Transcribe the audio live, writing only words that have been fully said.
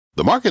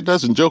The market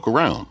doesn't joke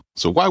around,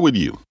 so why would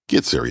you?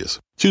 Get serious.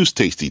 Choose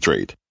Tasty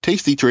Trade.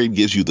 Tasty Trade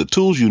gives you the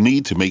tools you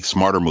need to make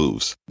smarter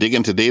moves. Dig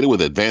into data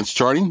with advanced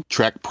charting,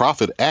 track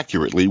profit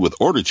accurately with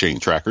order chain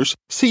trackers,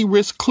 see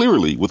risk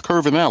clearly with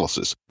curve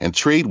analysis, and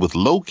trade with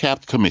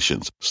low-capped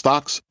commissions,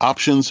 stocks,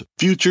 options,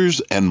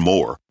 futures, and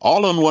more.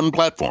 All on one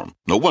platform.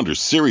 No wonder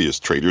serious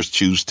traders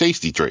choose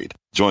Tasty Trade.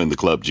 Join the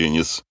club,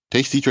 genius.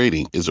 Tasty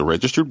Trading is a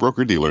registered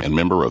broker-dealer and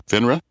member of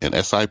FINRA and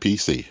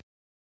SIPC.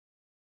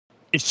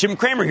 It's Jim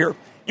Cramer here.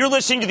 You're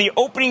listening to the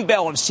opening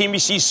bell of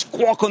CNBC's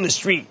Squawk on the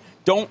Street.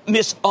 Don't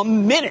miss a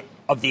minute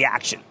of the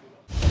action.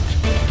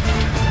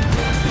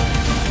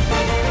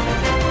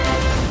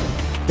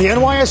 The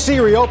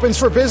NYSE reopens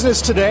for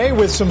business today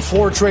with some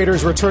floor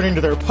traders returning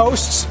to their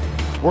posts.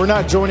 We're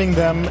not joining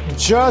them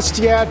just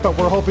yet, but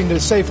we're hoping to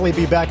safely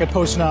be back at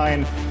post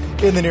 9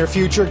 in the near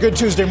future. Good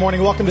Tuesday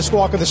morning. Welcome to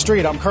Squawk on the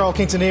Street. I'm Carl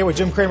Quintanilla with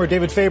Jim Cramer,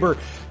 David Faber,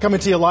 coming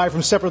to you live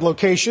from separate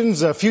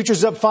locations.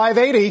 Futures up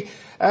 580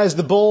 as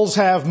the bulls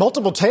have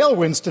multiple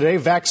tailwinds today.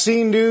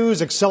 Vaccine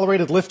news,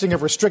 accelerated lifting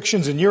of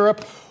restrictions in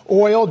Europe.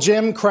 Oil,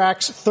 Jim,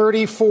 cracks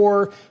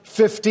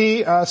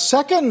 34.50.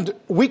 Second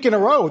week in a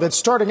row that's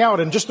starting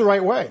out in just the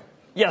right way.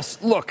 Yes.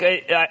 Look,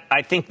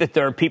 I think that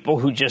there are people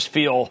who just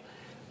feel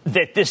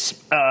that this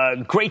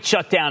great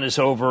shutdown is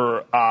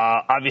over.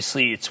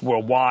 Obviously, it's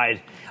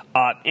worldwide.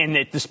 And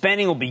that the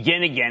spending will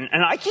begin again.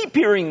 And I keep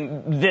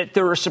hearing that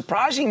there are a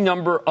surprising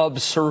number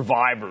of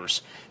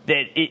survivors,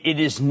 that it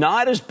is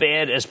not as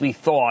bad as we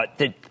thought,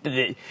 that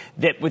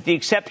with the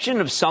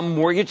exception of some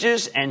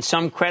mortgages and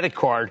some credit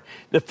card,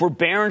 the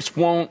forbearance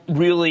won't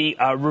really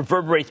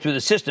reverberate through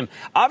the system.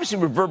 Obviously,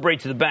 reverberate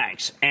to the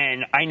banks.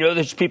 And I know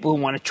there's people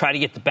who want to try to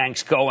get the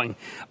banks going.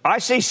 I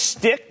say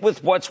stick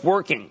with what's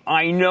working.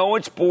 I know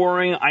it's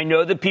boring. I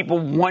know that people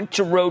want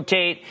to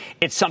rotate.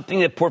 It's something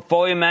that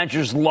portfolio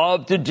managers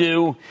love to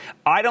do.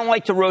 I don't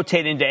like to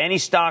rotate into any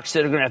stocks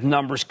that are going to have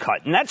numbers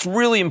cut. And that's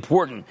really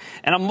important.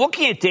 And I'm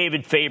looking at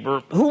David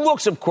Faber, who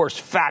looks, of course,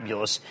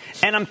 fabulous.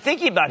 And I'm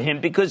thinking about him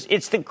because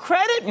it's the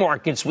credit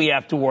markets we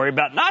have to worry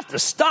about, not the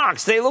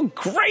stocks. They look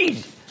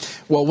great.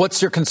 Well,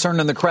 what's your concern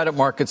in the credit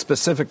market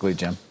specifically,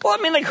 Jim? Well,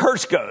 I mean, like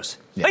Hertz goes.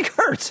 Yeah. Like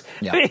Hertz.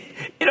 Yeah.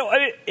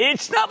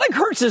 It's not like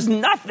Hertz is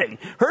nothing.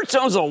 Hertz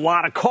owns a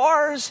lot of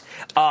cars.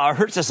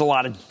 Hertz has a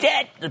lot of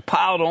debt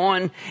piled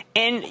on.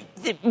 And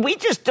we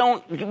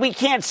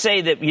can't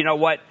say that, you know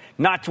what,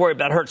 not to worry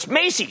about Hertz.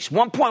 Macy's,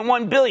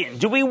 $1.1 billion.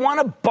 Do we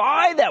want to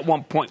buy that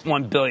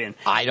 $1.1 billion?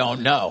 I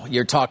don't know.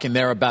 You're talking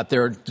there about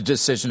their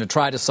decision to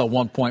try to sell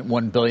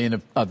 $1.1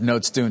 billion of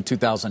notes due in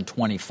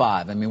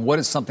 2025. I mean, what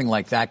is something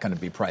like that going to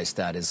be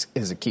priced at is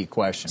a key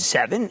question.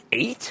 7,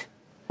 8,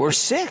 or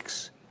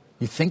 6?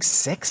 You think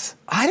 6?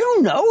 I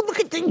don't know.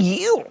 Look at the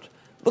yield.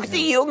 Look at the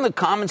yield in the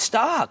common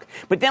stock.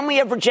 But then we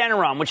have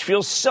Regeneron, which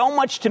feels so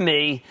much to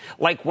me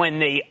like when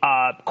they,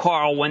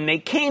 Carl, when they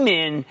came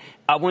in,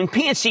 when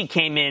PNC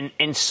came in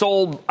and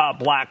sold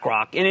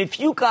BlackRock. And if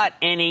you got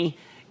any,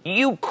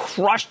 you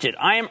crushed it.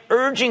 I am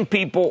urging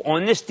people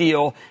on this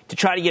deal to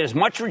try to get as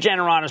much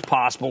Regeneron as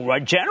possible.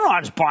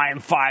 Regeneron's buying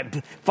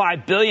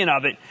 $5 billion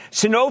of it.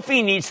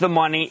 Sanofi needs the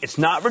money. It's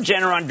not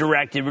Regeneron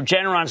directed.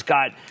 Regeneron's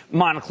got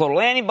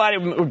monoclonal antibody.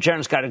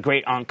 Regeneron's got a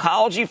great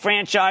oncology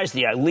franchise,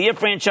 the EYLEA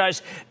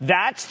franchise.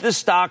 That's the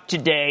stock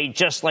today,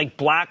 just like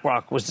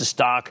BlackRock was the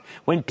stock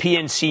when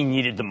PNC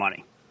needed the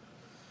money.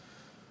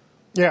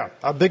 Yeah,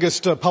 our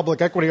biggest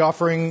public equity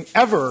offering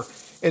ever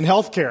in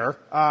healthcare.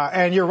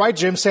 And you're right,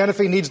 Jim,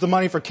 Sanofi needs the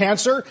money for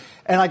cancer.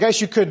 And I guess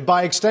you could,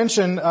 by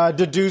extension,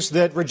 deduce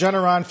that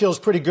Regeneron feels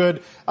pretty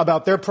good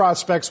about their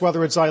prospects,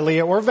 whether it's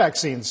EYLEA or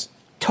vaccines.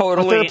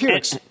 Totally.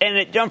 Therapeutics.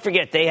 And don't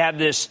forget, they have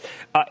this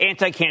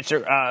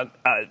anti-cancer,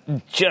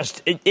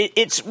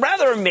 it's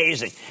rather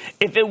amazing.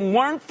 If it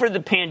weren't for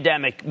the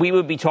pandemic, we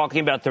would be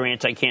talking about their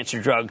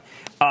anti-cancer drug.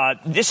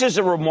 This is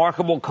a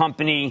remarkable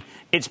company.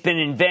 It's been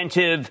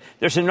inventive.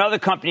 There's another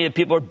company that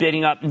people are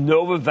bidding up,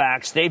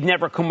 Novavax. They've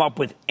never come up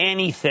with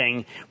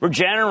anything.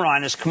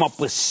 Regeneron has come up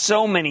with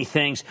so many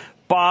things.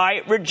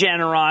 Buy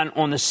Regeneron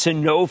on the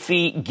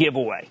Sanofi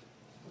giveaway.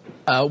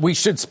 We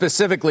should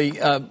specifically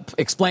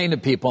explain to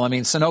people. I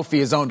mean, Sanofi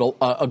has owned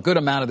a good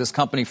amount of this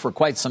company for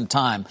quite some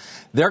time.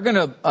 They're going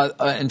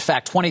to, in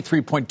fact,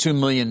 23.2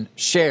 million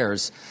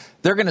shares.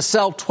 They're going to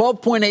sell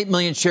 12.8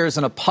 million shares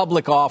in a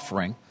public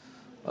offering,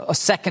 a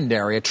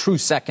true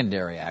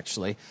secondary,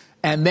 actually.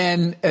 And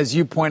then, as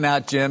you point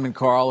out, Jim and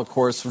Carl, of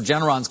course,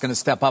 Regeneron's going to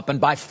step up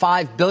and buy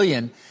 $5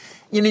 billion.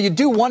 You know, you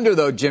do wonder,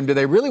 though, Jim, do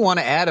they really want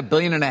to add $1.5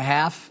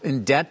 billion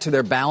in debt to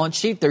their balance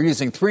sheet? They're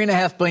using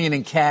 $3.5 billion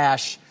in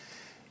cash.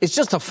 It's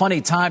just a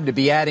funny time to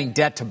be adding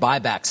debt to buy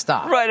back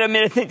stock. Right. I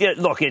mean, I think that,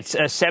 look, it's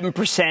a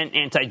 7%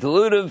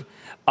 anti-dilutive.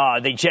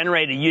 They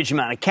generate a huge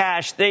amount of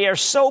cash. They are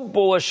so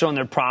bullish on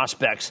their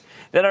prospects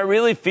that I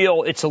really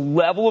feel it's a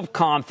level of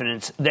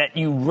confidence that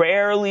you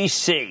rarely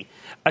see,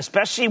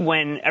 especially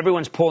when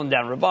everyone's pulling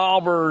down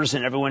revolvers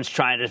and everyone's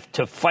trying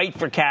to fight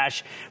for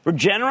cash.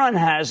 Regeneron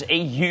has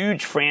a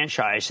huge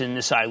franchise in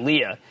this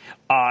EYLEA,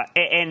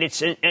 and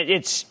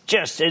it's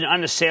just an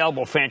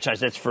unassailable franchise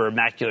that's for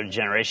macular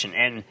degeneration.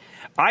 And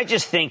I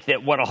just think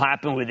that what will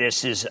happen with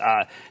this is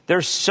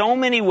there's so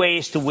many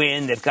ways to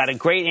win. They've got a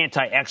great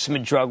anti-eczema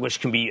drug, which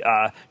can be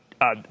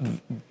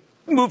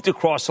moved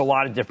across a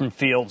lot of different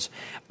fields.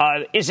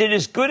 Is it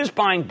as good as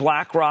buying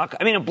BlackRock?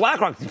 I mean,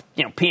 BlackRock,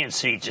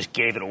 PNC just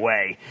gave it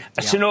away.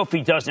 Yeah.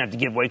 Sanofi doesn't have to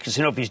give away because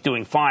Sanofi's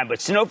doing fine, but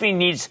Sanofi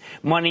needs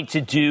money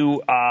to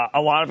do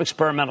a lot of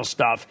experimental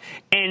stuff.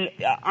 And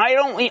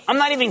I'm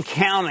not even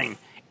counting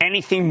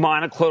anything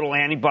monoclonal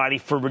antibody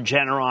for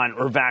Regeneron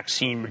or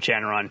vaccine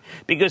Regeneron,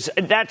 because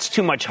that's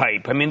too much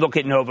hype. I mean, look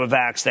at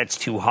Novavax, that's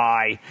too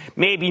high.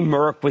 Maybe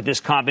Merck with this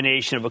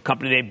combination of a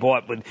company they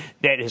bought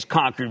that has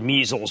conquered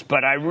measles.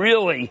 But I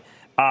really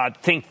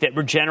think that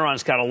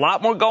Regeneron's got a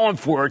lot more going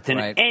for it than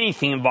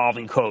anything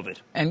involving COVID.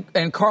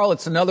 And Carl,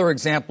 it's another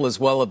example as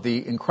well of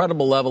the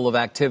incredible level of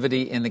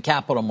activity in the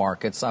capital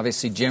markets.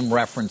 Obviously, Jim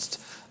referenced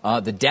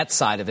the debt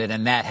side of it,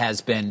 and that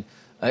has been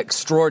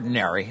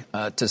extraordinary,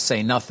 to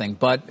say nothing.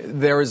 But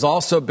there has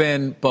also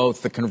been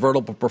both the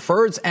convertible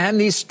preferreds and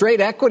these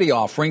straight equity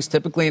offerings,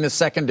 typically in a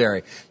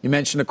secondary. You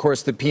mentioned, of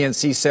course, the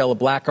PNC sale of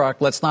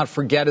BlackRock. Let's not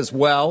forget as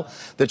well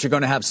that you're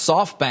going to have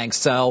SoftBank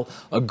sell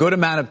a good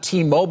amount of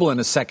T-Mobile in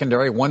a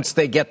secondary once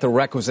they get the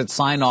requisite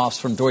sign-offs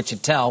from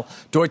Deutsche Tel.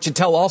 Deutsche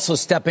Tel also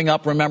stepping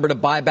up, remember, to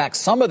buy back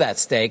some of that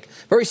stake.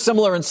 Very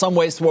similar in some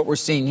ways to what we're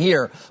seeing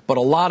here, but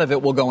a lot of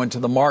it will go into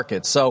the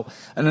market. So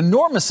an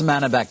enormous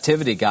amount of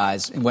activity,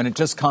 guys, when it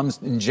just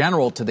comes in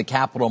general to the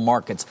capital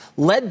markets,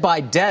 led by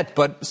debt,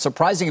 but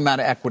surprising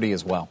amount of equity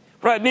as well.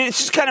 Right. I mean, it's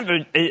just kind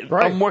of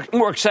a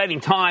more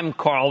exciting time,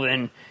 Carl,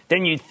 than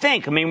you'd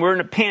think. I mean, we're in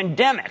a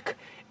pandemic,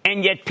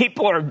 and yet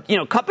people are,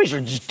 companies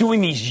are just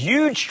doing these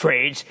huge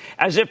trades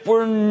as if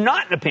we're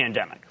not in a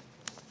pandemic.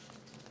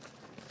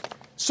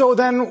 So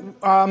then,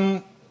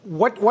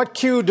 what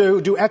cue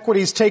do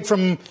equities take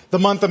from the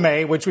month of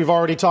May, which we've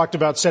already talked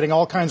about, setting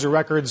all kinds of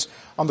records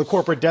on the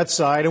corporate debt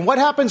side? And what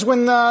happens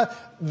when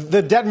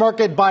the debt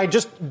market, by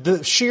just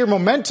the sheer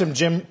momentum,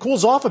 Jim,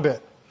 cools off a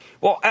bit?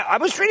 Well, I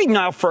was reading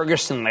Niall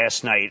Ferguson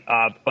last night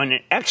on an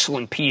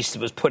excellent piece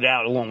that was put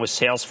out along with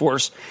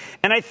Salesforce.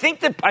 And I think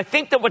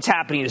that what's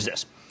happening is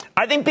this.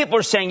 I think people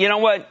are saying, you know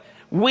what,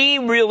 we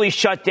really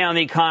shut down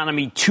the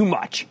economy too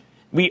much.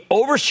 We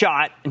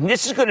overshot, and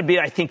this is going to be,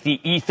 I think,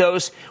 the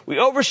ethos. We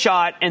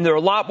overshot, and there are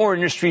a lot more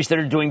industries that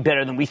are doing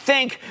better than we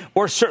think,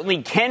 or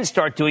certainly can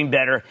start doing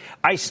better.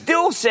 I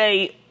still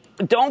say,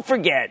 don't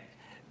forget,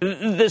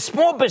 the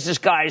small business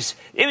guys,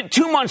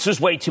 2 months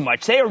was way too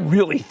much. They are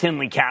really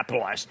thinly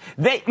capitalized.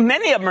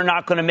 Many of them are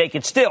not going to make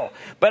it still.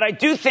 But I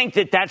do think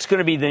that that's going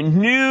to be the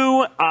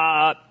new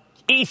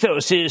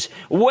ethos is,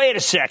 wait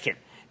a second.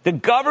 The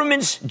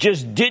governments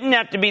just didn't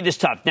have to be this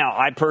tough. Now,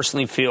 I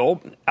personally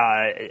feel,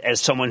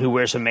 as someone who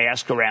wears a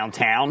mask around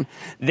town,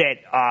 that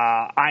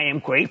I am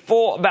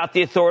grateful about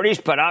the authorities.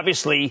 But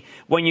obviously,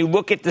 when you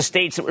look at the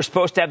states that were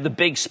supposed to have the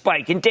big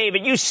spike, and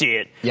David, you see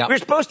it. Yep. We were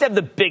supposed to have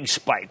the big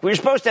spike. We were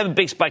supposed to have a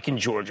big spike in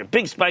Georgia,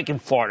 big spike in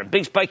Florida,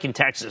 big spike in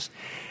Texas.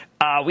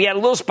 We had a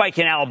little spike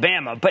in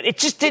Alabama, but it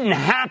just didn't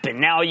happen.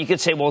 Now, you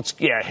could say, well,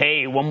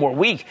 one more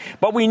week.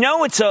 But we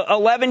know it's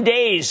 11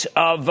 days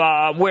of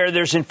where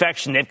there's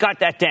infection. They've got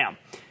that down.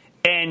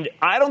 And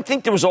I don't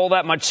think there was all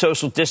that much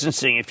social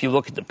distancing if you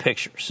look at the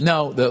pictures.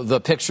 No, the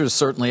pictures,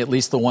 certainly, at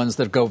least the ones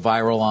that go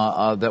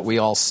viral that we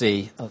all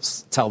see,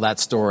 tell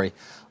that story.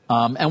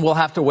 And we'll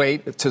have to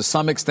wait to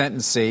some extent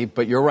and see.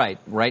 But you're right.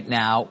 Right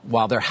now,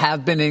 while there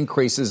have been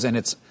increases, and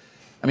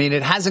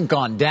it hasn't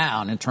gone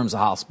down in terms of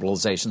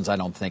hospitalizations, I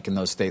don't think, in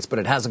those states, but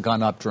it hasn't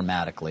gone up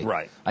dramatically.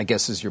 Right. I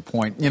guess is your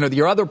point.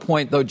 Your other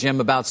point, though, Jim,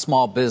 about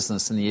small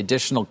business and the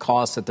additional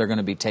costs that they're going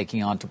to be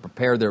taking on to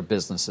prepare their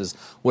businesses,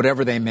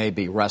 whatever they may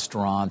be,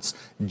 restaurants,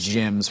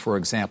 gyms, for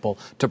example,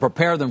 to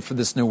prepare them for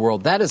this new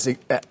world. That is an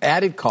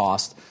added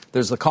cost.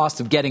 There's the cost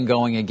of getting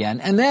going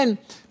again. And then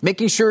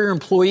making sure your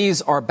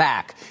employees are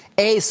back.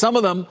 Some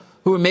of them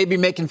who may be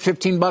making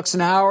 $15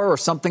 an hour or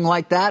something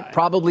like that,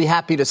 probably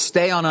happy to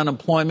stay on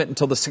unemployment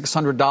until the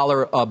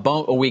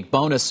 $600 a week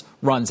bonus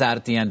runs out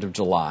at the end of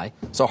July.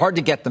 So hard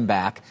to get them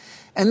back.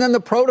 And then the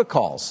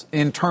protocols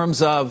in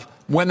terms of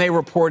when they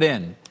report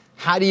in.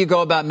 How do you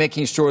go about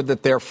making sure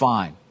that they're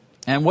fine?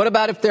 And what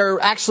about if they're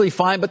actually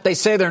fine, but they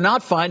say they're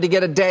not fine, to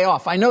get a day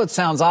off? I know it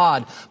sounds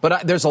odd,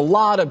 but there's a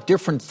lot of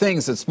different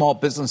things that small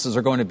businesses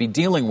are going to be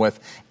dealing with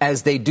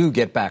as they do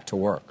get back to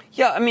work.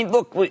 Yeah, I mean,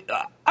 look,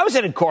 I was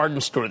at a garden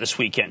store this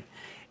weekend,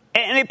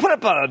 and they put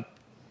up a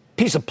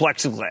piece of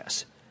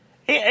plexiglass.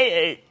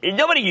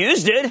 Nobody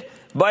used it,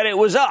 but it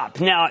was up.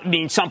 Now, I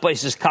mean, some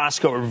places,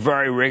 Costco, are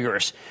very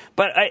rigorous.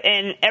 But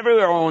and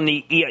everywhere on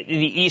the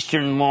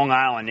eastern Long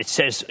Island, it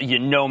says,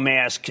 no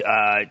mask,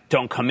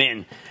 don't come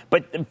in.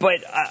 But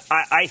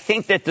I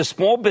think that the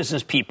small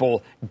business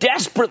people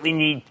desperately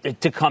need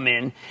to come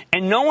in,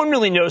 and no one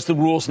really knows the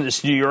rules in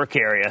this New York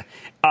area.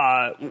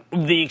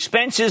 The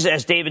expenses,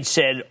 as David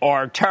said,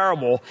 are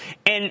terrible.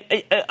 And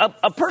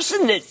a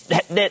person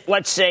that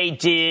let's say,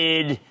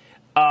 did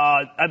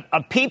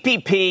a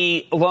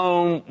PPP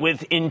loan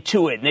with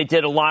Intuit, and they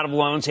did a lot of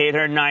loans,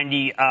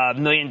 $890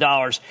 million.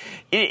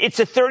 It's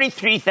a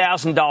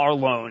 $33,000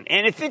 loan.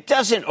 And if it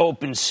doesn't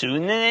open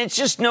soon, then it's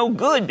just no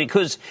good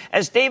because,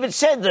 as David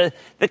said,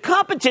 the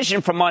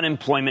competition from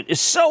unemployment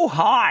is so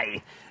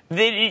high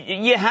that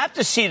you have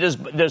to see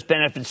those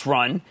benefits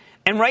run.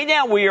 And right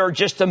now we are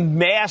just a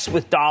mess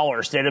with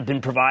dollars that have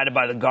been provided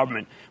by the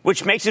government,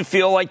 which makes it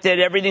feel like that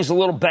everything's a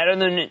little better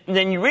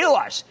than you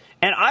realize.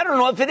 And I don't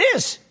know if it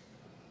is.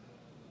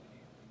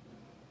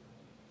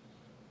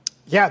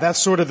 Yeah, that's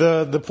sort of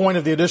the point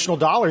of the additional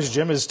dollars,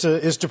 Jim, is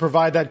to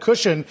provide that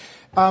cushion.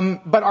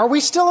 But are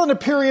we still in a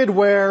period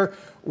where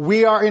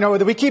we are,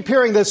 we keep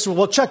hearing this,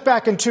 we'll check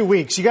back in 2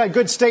 weeks. You got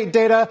good state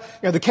data.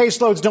 The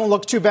caseloads don't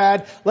look too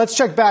bad. Let's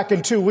check back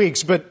in 2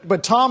 weeks.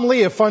 But Tom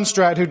Lee of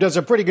Fundstrat, who does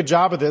a pretty good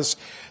job of this,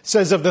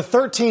 says of the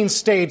 13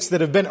 states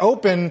that have been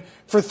open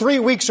for 3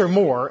 weeks or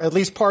more, at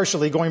least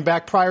partially, going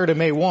back prior to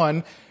May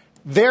 1,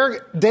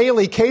 their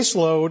daily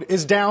caseload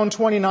is down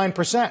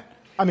 29%.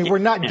 I mean, we're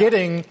not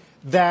getting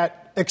that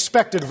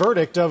expected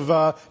verdict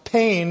of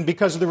pain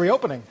because of the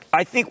reopening.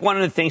 I think one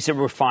of the things that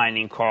we're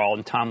finding, Carl,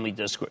 and Tom Lee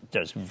does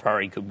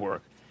very good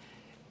work,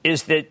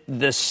 is that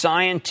the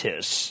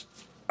scientists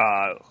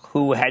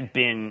who had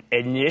been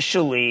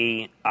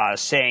initially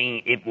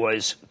saying it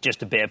was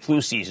just a bad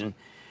flu season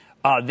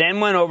then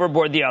went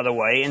overboard the other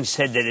way and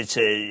said that it's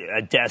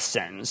a death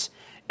sentence.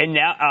 And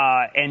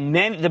now,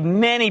 the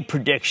many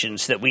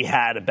predictions that we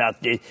had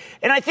about this,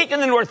 and I think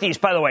in the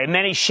Northeast, by the way,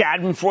 many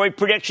Schadenfreude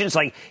predictions,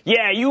 like,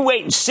 yeah, you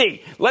wait and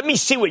see. Let me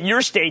see what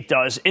your state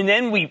does. And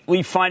then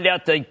we find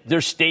out that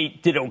their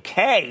state did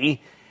okay,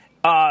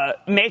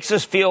 makes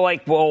us feel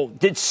like, well,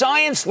 did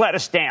science let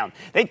us down?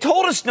 They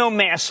told us no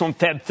masks on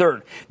Feb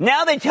 3rd.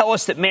 Now they tell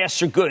us that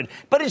masks are good,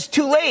 but it's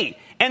too late.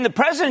 And the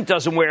president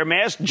doesn't wear a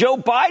mask. Joe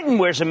Biden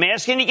wears a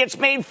mask, and he gets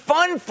made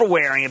fun for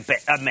wearing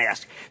a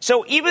mask.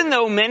 So even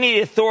though many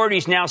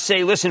authorities now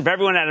say, listen, if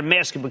everyone had a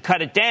mask, it would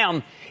cut it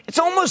down, it's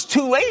almost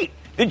too late.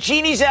 The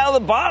genie's out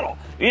of the bottle.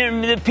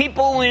 The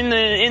people in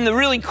the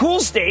really cool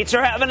states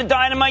are having a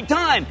dynamite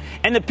time.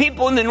 And the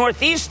people in the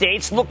Northeast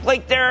states look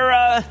like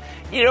they're,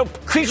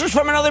 creatures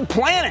from another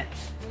planet.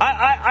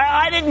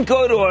 I didn't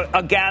go to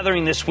a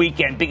gathering this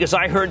weekend because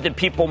I heard that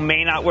people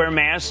may not wear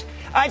masks.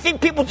 I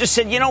think people just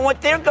said, you know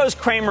what, there goes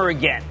Cramer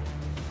again.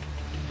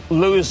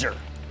 Loser.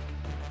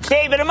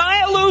 David, am I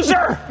a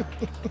loser?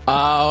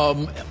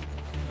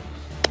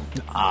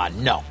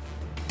 No.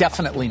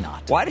 Definitely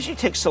not. Why did you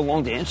take so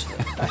long to answer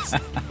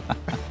that?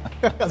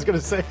 I was going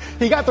to say,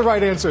 he got the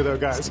right answer, though,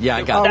 guys. Yeah,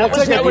 I got that.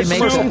 That was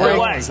commercial break.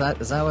 break. Is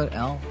that what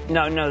L?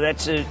 No,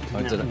 that's it. No.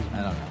 I don't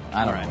know.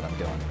 I don't know what I'm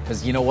doing.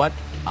 Because you know what?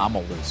 I'm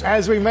a loser.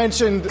 As we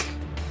mentioned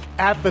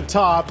at the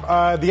top,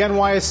 the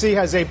NYSE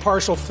has a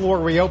partial floor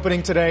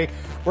reopening today.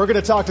 We're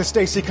going to talk to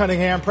Stacey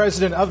Cunningham,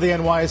 president of the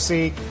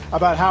NYSE,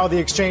 about how the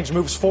exchange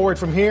moves forward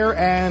from here.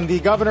 And the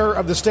governor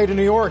of the state of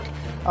New York,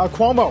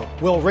 Cuomo,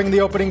 will ring the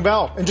opening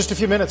bell in just a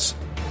few minutes.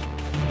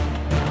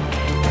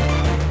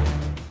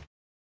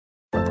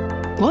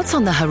 What's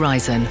on the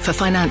horizon for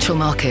financial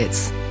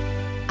markets?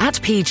 At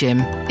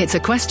PGIM, it's a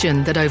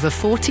question that over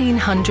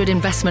 1,400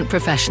 investment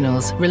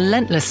professionals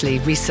relentlessly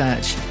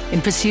research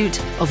in pursuit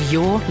of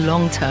your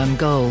long-term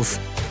goals.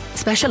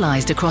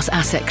 Specialized across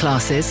asset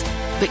classes,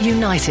 but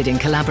united in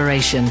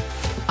collaboration,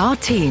 our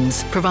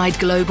teams provide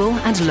global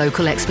and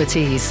local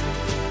expertise.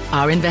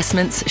 Our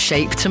investments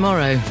shape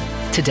tomorrow,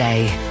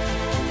 today.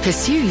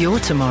 Pursue your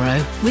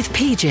tomorrow with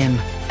PGIM,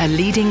 a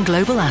leading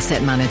global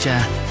asset manager.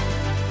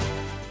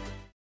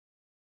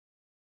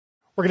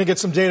 We're going to get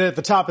some data at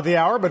the top of the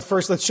hour, but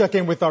first let's check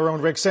in with our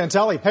own Rick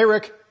Santelli. Hey,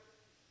 Rick.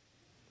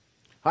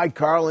 Hi,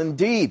 Carl.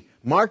 Indeed,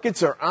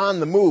 markets are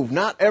on the move.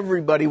 Not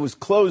everybody was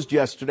closed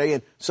yesterday,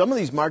 and some of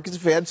these markets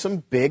have had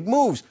some big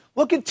moves.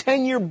 Look at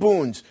 10-year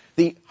boons,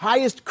 the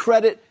highest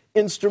credit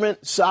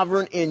instrument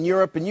sovereign in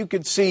Europe, and you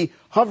could see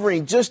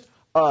hovering just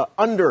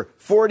under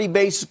 40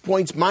 basis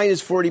points,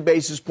 minus 40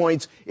 basis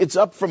points. It's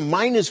up from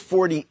minus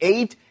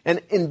 48,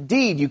 and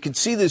indeed, you can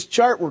see this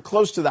chart. We're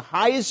close to the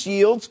highest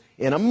yields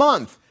in a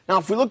month. Now,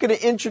 if we look at an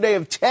intraday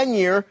of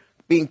 10-year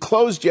being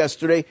closed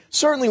yesterday,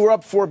 certainly we're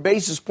up 4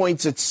 basis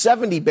points at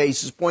 70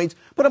 basis points.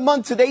 But a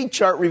month-to-date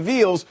chart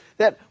reveals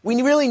that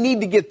we really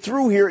need to get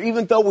through here,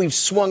 even though we've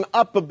swung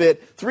up a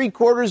bit.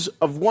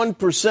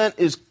 0.75%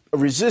 is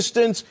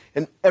resistance,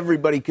 and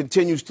everybody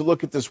continues to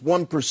look at this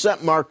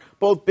 1% mark,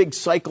 both big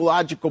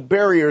psychological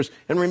barriers.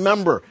 And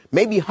remember,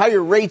 maybe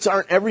higher rates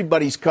aren't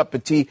everybody's cup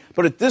of tea,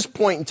 but at this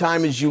point in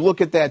time, as you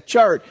look at that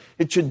chart,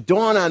 it should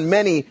dawn on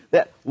many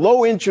that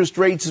low interest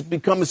rates has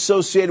become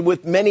associated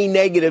with many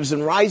negatives,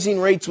 and rising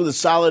rates with a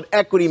solid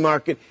equity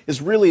market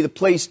is really the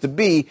place to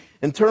be.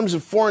 In terms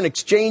of foreign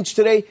exchange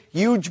today,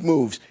 huge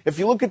moves. If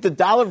you look at the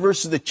dollar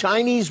versus the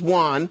Chinese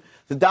yuan,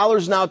 the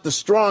dollar's now at the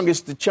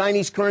strongest, the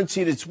Chinese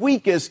currency at its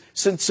weakest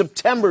since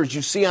September, as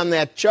you see on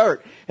that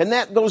chart. And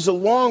that goes a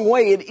long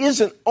way. It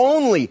isn't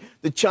only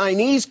the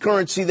Chinese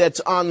currency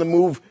that's on the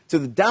move to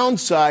the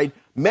downside.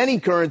 Many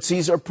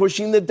currencies are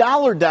pushing the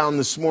dollar down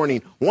this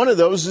morning. One of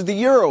those is the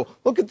euro.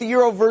 Look at the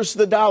euro versus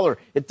the dollar.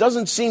 It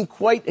doesn't seem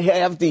quite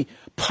have the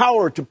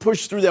power to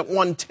push through that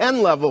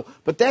 110 level,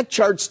 but that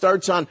chart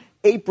starts on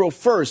April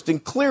 1st,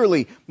 and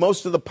clearly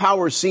most of the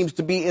power seems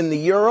to be in the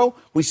euro.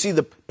 We see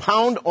the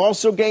pound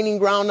also gaining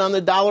ground on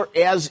the dollar,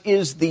 as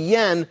is the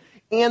yen.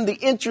 And the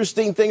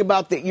interesting thing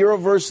about the euro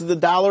versus the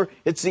dollar,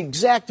 it's the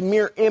exact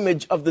mirror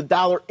image of the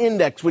dollar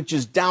index, which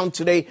is down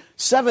today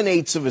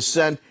 7/8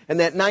 cents. And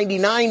that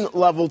 99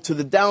 level to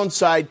the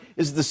downside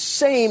is the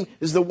same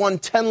as the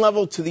 110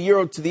 level to the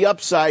euro to the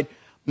upside.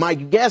 My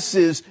guess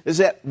is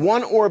that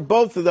one or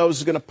both of those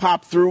is going to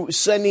pop through,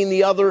 sending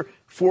the other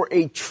for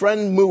a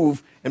trend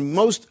move. And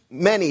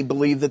many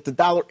believe that the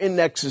dollar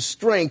index's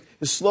strength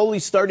is slowly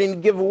starting to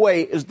give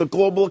away as the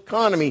global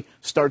economy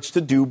starts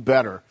to do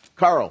better.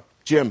 Carl,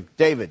 Jim,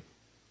 David,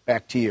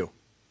 back to you.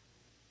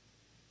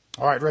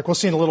 All right, Rick, we'll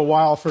see in a little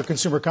while for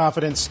consumer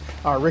confidence.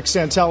 Rick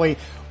Santelli.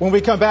 When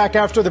we come back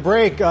after the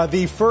break,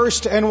 the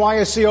first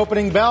NYSE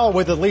opening bell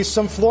with at least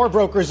some floor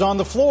brokers on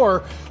the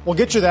floor. We'll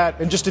get you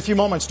that in just a few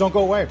moments. Don't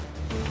go away.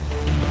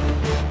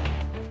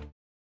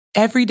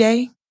 Every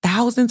day,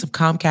 thousands of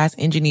Comcast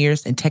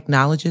engineers and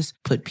technologists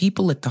put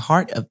people at the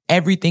heart of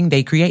everything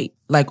they create.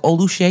 Like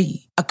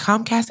Oluseyi, a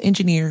Comcast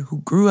engineer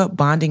who grew up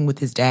bonding with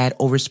his dad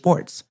over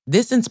sports.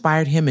 This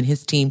inspired him and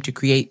his team to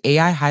create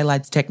AI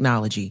Highlights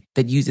technology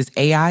that uses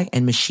AI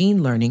and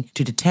machine learning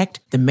to detect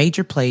the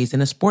major plays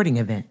in a sporting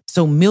event,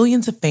 so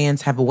millions of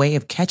fans have a way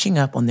of catching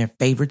up on their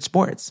favorite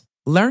sports.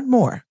 Learn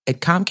more at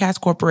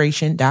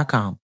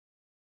ComcastCorporation.com.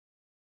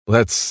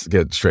 Let's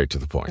get straight to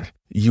the point.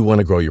 You want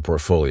to grow your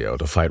portfolio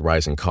to fight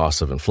rising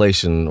costs of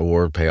inflation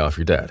or pay off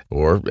your debt,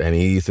 or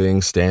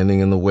anything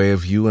standing in the way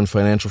of you and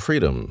financial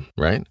freedom,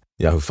 right?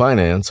 Yahoo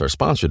Finance, our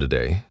sponsor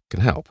today, can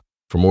help.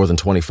 For more than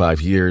 25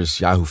 years,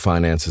 Yahoo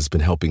Finance has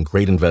been helping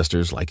great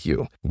investors like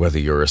you. Whether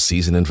you're a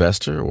seasoned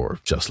investor or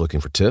just looking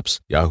for tips,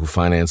 Yahoo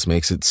Finance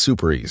makes it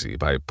super easy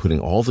by putting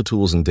all the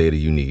tools and data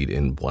you need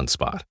in one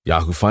spot.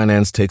 Yahoo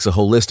Finance takes a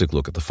holistic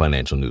look at the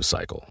financial news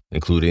cycle,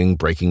 including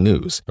breaking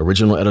news,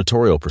 original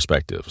editorial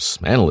perspectives,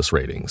 analyst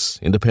ratings,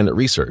 independent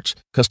research,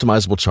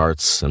 customizable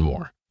charts, and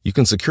more. You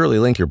can securely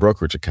link your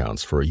brokerage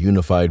accounts for a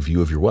unified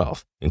view of your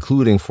wealth,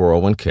 including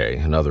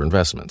 401k and other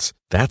investments.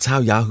 That's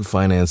how Yahoo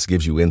Finance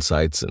gives you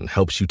insights and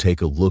helps you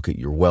take a look at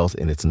your wealth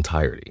in its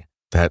entirety.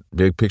 That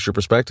big picture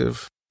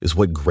perspective is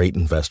what great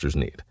investors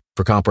need.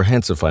 For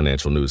comprehensive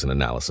financial news and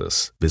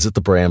analysis, visit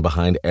the brand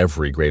behind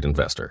every great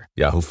investor,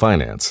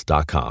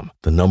 yahoofinance.com,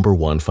 the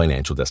 #1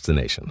 financial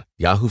destination,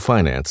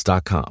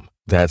 yahoofinance.com.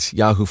 That's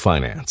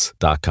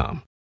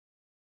yahoofinance.com.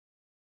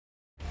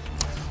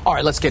 All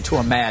right, let's get to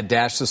a mad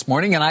dash this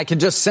morning, and I can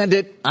just send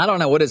it, I don't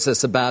know, what is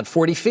this, about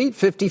 40 feet,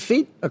 50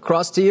 feet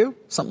across to you?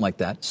 Something like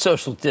that.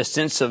 Social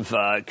distance of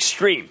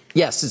extreme.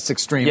 Yes, it's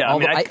extreme.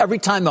 Yeah, every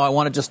time, though, I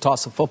want to just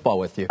toss a football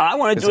with you. I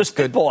want to do a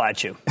spitball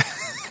at you.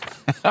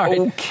 All right.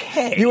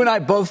 Okay. You and I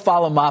both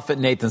follow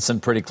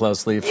MoffettNathanson pretty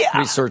closely. Yeah.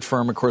 Research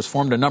firm, of course,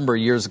 formed a number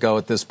of years ago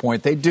at this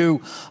point. They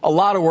do a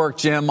lot of work,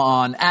 Jim,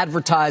 on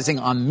advertising,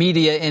 on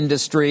media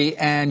industry,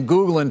 and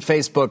Google and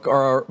Facebook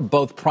are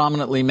both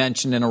prominently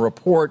mentioned in a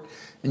report,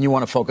 and you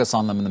want to focus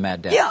on them in the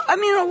Mad Dash. Yeah, I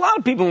mean, a lot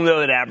of people know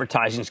that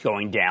advertising is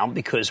going down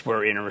because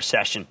we're in a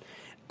recession,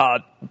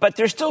 but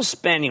they're still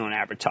spending on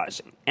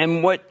advertising.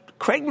 And what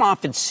Craig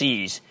Moffett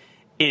sees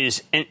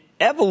is an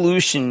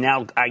evolution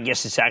now, I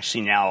guess it's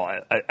actually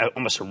now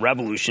almost a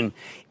revolution,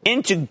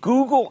 into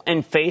Google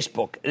and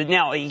Facebook.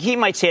 Now, he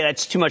might say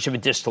that's too much of a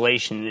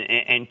distillation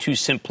and too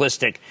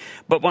simplistic.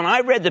 But when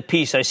I read the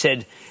piece, I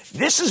said,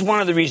 this is one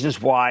of the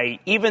reasons why,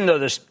 even though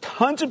there's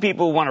tons of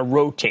people who want to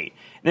rotate,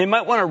 they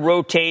might want to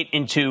rotate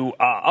into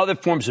other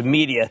forms of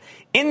media.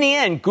 In the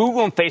end,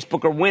 Google and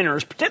Facebook are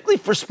winners, particularly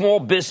for small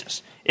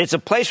business. It's a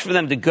place for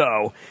them to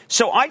go.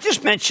 So I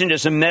just mentioned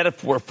as a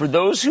metaphor for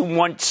those who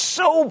want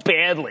so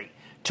badly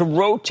to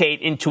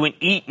rotate into an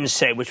Eaton,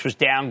 say, which was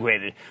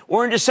downgraded,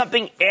 or into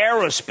something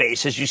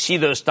aerospace as you see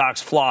those stocks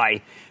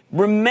fly.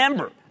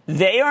 Remember,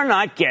 they are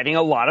not getting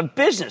a lot of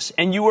business,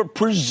 and you are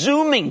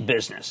presuming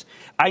business.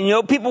 I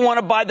know people want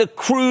to buy the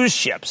cruise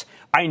ships.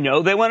 I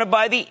know they want to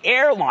buy the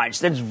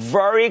airlines. That's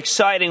very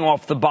exciting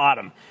off the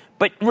bottom.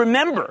 But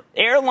remember,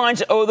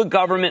 airlines owe the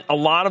government a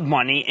lot of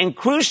money, and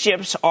cruise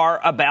ships are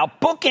about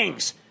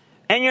bookings.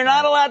 And you're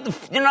not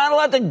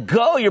allowed to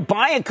go. You're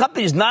buying a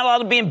company that's not allowed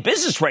to be in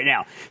business right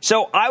now.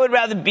 So I would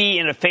rather be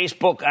in a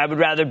Facebook. I would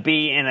rather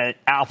be in an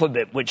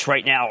Alphabet, which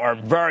right now are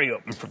very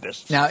open for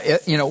business. Now,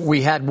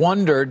 we had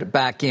wondered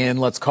back in,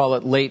 let's call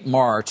it late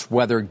March,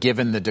 whether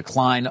given the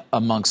decline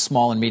amongst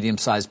small and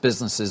medium-sized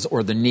businesses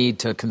or the need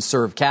to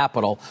conserve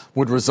capital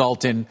would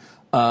result in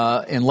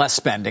less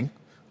spending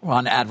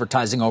on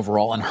advertising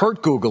overall and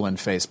hurt Google and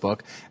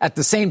Facebook. At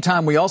the same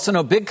time, we also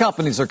know big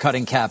companies are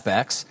cutting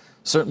CapEx.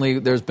 Certainly,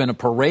 there's been a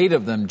parade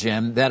of them,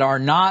 Jim, that are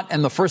not.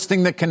 And the first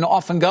thing that can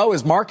often go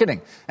is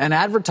marketing and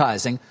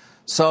advertising.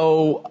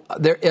 So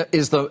there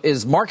is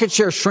the market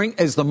share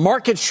Is the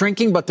market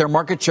shrinking, but their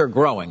market share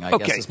growing? I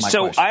guess is my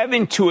question. So I have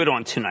Intuit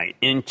on tonight.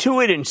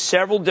 Intuit in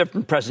several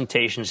different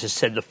presentations has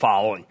said the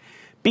following.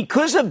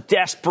 because of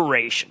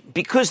desperation,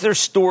 because their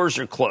stores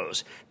are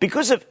closed,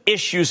 because of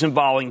issues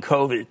involving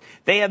COVID,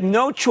 they have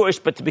no choice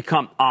but to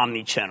become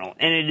omnichannel.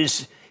 And it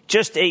is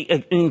just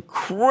an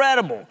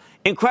incredible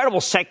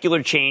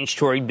secular change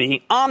toward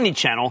being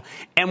omnichannel.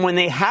 And when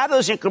they have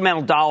those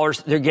incremental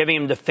dollars, they're giving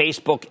them to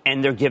Facebook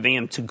and they're giving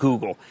them to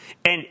Google.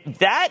 And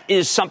that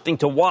is something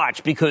to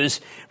watch because,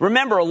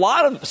 remember, a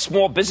lot of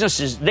small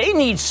businesses, they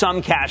need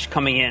some cash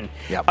coming in.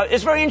 Yep.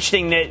 It's very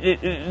interesting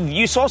that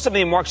you saw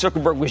something that Mark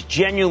Zuckerberg was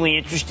genuinely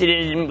interested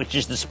in, which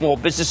is the small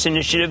business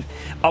initiative,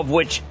 of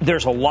which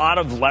there's a lot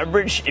of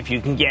leverage if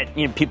you can get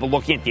people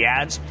looking at the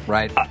ads.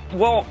 Right.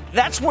 Well,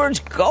 that's where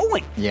it's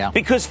going. Yeah.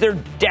 Because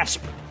they're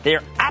desperate.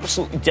 They're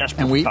absolutely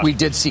desperate. And we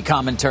did see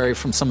commentary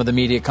from some of the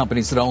media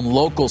companies that own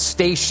local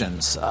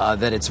stations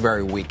that it's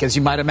very weak. As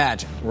you might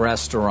imagine,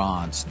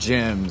 restaurants,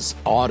 gyms,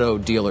 auto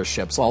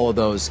dealerships, all of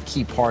those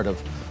key part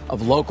of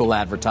local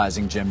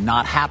advertising, Jim,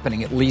 not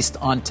happening, at least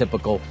on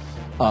typical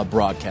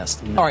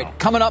broadcast. No. All right,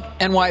 coming up,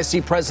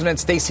 NYSE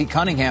President Stacey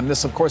Cunningham.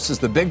 This, of course, is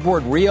the big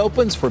board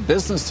reopens for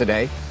business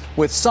today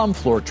with some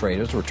floor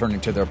traders returning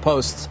to their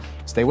posts.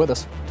 Stay with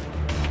us.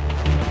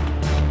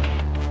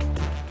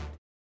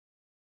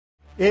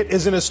 It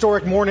is an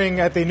historic morning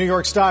at the New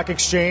York Stock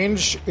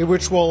Exchange,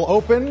 which will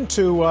open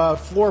to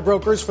floor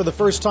brokers for the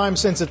first time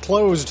since it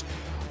closed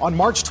on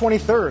March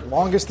 23rd,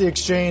 longest the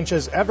exchange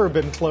has ever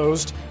been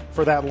closed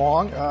for that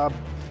long.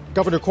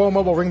 Governor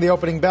Cuomo will ring the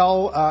opening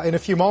bell in a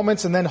few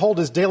moments and then hold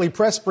his daily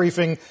press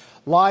briefing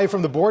live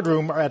from the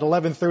boardroom at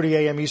 11:30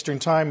 a.m. Eastern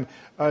time,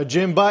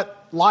 Jim.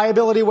 But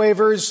liability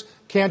waivers,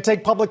 can't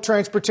take public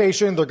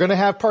transportation. They're going to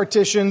have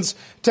partitions,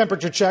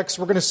 temperature checks.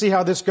 We're going to see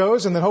how this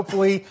goes, and then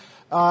hopefully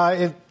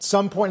at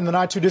some point in the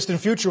not-too-distant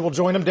future, we'll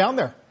join them down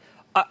there.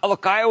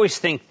 Look, I always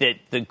think that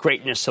the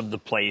greatness of the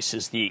place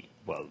is the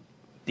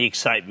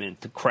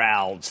excitement, the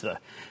crowds,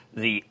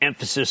 the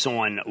emphasis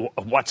on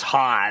what's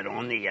hot,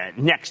 on the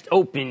next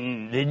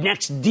open, the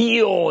next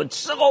deal. It's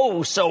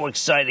so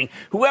exciting.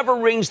 Whoever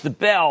rings the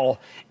bell,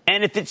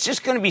 and if it's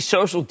just going to be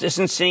social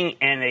distancing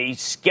and a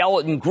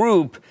skeleton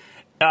group,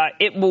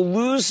 it will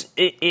lose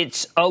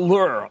its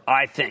allure,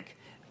 I think.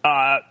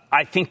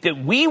 I think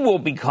that we will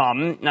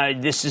become, now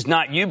this is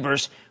not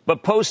hubris,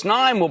 but Post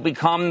 9 will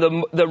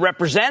become the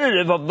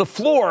representative of the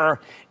floor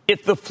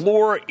if the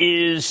floor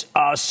is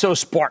so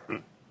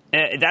Spartan.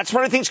 That's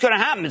what I think is going to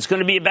happen. It's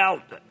going to be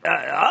about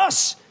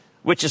us,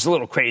 which is a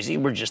little crazy.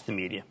 We're just the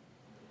media.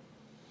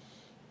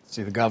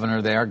 See the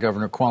governor there.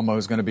 Governor Cuomo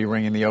is going to be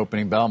ringing the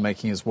opening bell,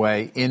 making his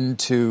way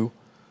into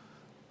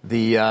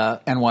the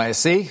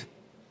NYSE.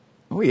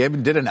 We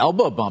even did an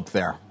elbow bump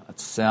there.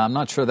 I'm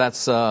not sure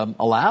that's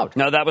allowed.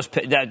 No, that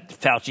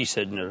Fauci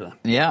said no.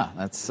 Yeah,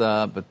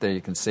 but there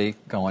you can see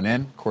going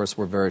in. Of course,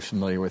 we're very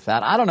familiar with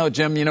that. I don't know,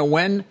 Jim,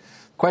 when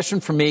question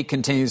for me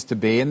continues to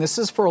be, and this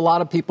is for a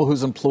lot of people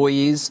whose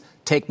employees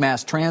take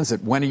mass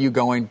transit, when are you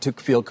going to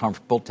feel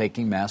comfortable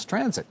taking mass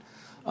transit?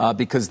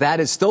 Because that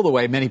is still the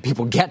way many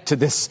people get to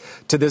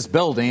this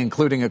building,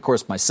 including, of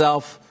course,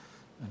 myself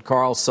and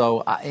Carl.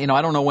 So, I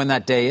don't know when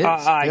that day is.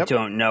 I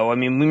don't know. I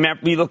mean,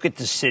 we look at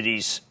the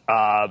cities.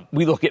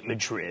 We look at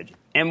Madrid.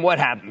 And what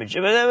happened?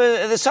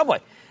 The subway.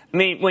 I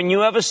mean, when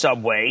you have a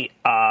subway,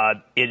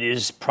 it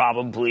is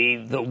probably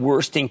the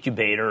worst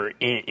incubator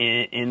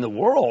in the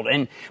world.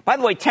 And by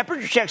the way,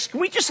 temperature checks, can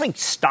we just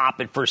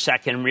stop it for a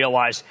second and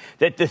realize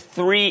that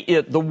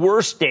the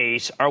worst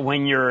days are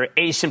when you're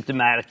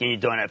asymptomatic and you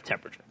don't have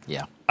temperature?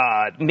 Yeah.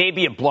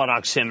 Maybe a blood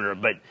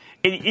oximeter, but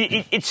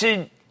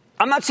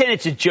I'm not saying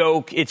it's a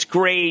joke. It's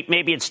great.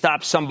 Maybe it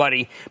stops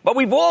somebody. But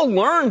we've all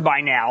learned by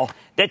now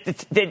that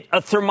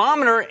a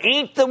thermometer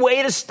ain't the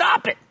way to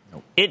stop it.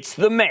 Nope. It's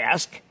the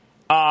mask.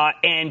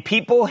 And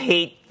people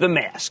hate the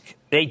mask.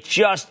 And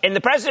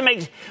the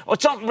president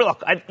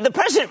the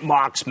president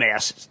mocks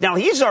masks. Now,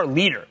 he's our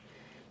leader.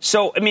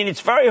 So, I mean,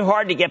 it's very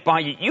hard to get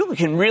behind you. You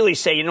can really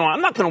say,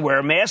 I'm not going to wear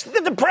a mask. Look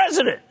at the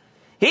president.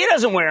 He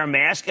doesn't wear a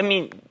mask. I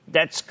mean,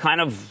 that's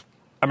kind of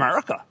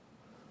America.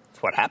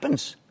 That's what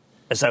happens.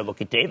 As I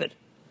look at David.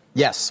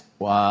 Yes,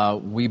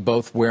 we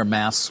both wear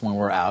masks when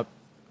we're out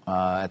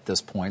at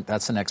this point.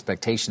 That's an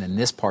expectation in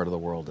this part of the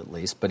world, at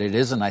least. But it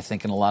isn't, I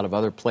think, in a lot of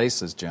other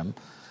places, Jim.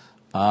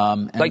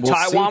 Like we'll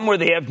Taiwan, where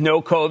they have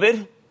no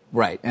COVID?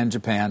 Right, and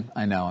Japan,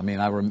 I know. I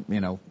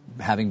mean,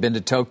 having been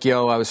to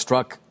Tokyo, I was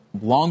struck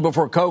long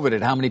before COVID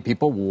at how many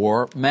people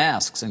wore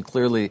masks. And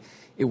clearly,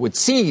 it would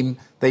seem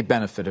they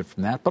benefited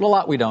from that. But a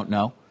lot we don't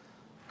know.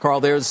 Carl,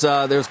 there's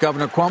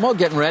Governor Cuomo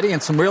getting ready,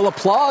 and some real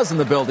applause in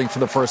the building for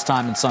the first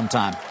time in some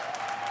time.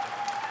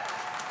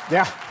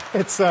 Yeah,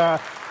 it's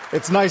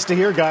nice to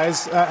hear,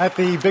 guys. At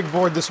the big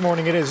board this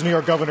morning, it is New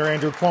York Governor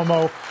Andrew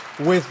Cuomo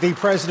with the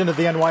president of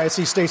the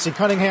NYSE, Stacey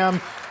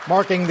Cunningham,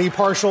 marking the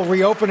partial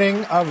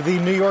reopening of the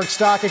New York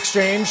Stock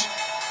Exchange.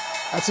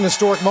 That's an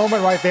historic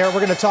moment right there. We're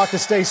going to talk to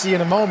Stacey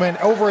in a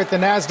moment. Over at the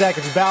NASDAQ,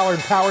 it's Ballard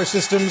Power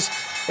Systems,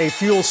 a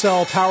fuel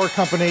cell power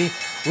company,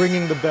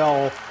 ringing the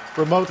bell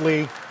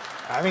remotely.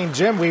 I mean,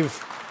 Jim, we've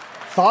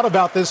thought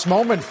about this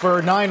moment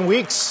for 9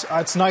 weeks.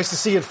 It's nice to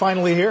see it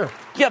finally here.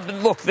 Yeah, but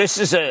look, this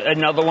is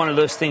another one of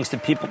those things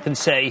that people can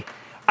say,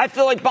 I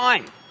feel like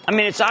buying. I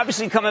mean, it's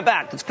obviously coming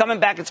back. It's coming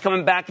back.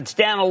 It's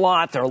down a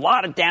lot. There are a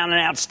lot of down and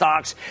out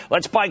stocks.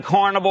 Let's buy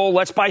Carnival.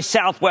 Let's buy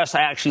Southwest.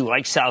 I actually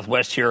like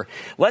Southwest here.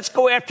 Let's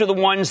go after the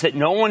ones that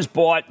no one's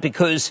bought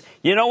because,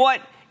 you know what?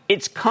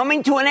 It's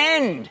coming to an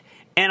end.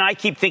 And I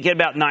keep thinking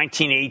about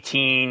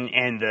 1918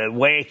 and the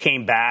way it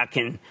came back.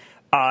 And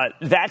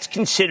that's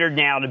considered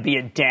now to be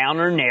a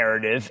downer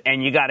narrative.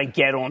 And you got to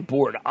get on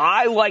board.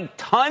 I like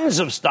tons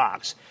of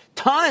stocks.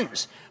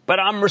 Tons. But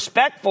I'm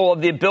respectful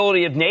of the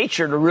ability of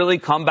nature to really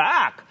come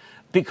back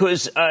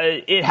because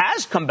it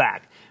has come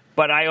back.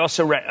 But I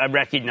also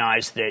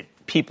recognize that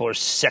people are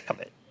sick of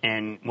it.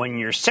 And when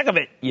you're sick of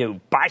it,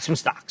 you buy some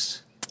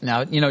stocks.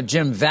 Now,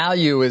 Jim,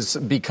 value has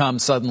become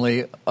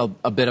suddenly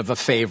a bit of a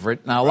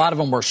favorite. Now, a lot of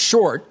them were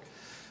short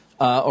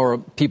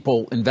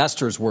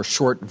investors were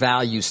short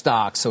value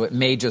stocks. So it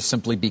may just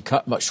simply be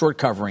short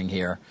covering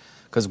here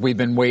because we've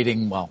been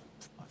waiting,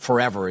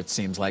 forever, it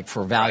seems like,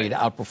 for value to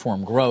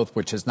outperform growth,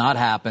 which has not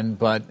happened.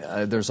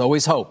 But there's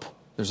always hope.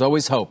 There's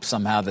always hope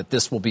somehow that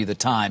this will be the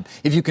time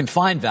if you can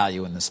find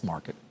value in this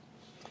market.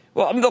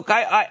 Well, look,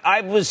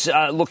 I was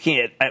looking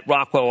at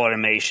Rockwell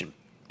Automation.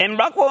 And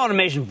Rockwell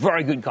Automation,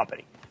 very good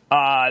company.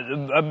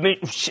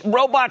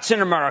 Robots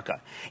in America.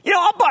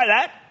 I'll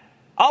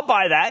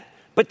buy that.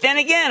 But then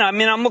again,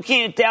 I'm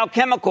looking at Dow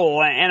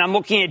Chemical and I'm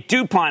looking at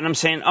DuPont and I'm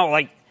saying,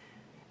 I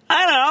don't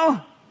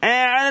know.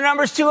 Are the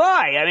numbers too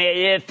high?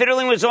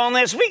 Fitterling was on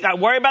last week. I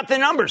worry about the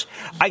numbers.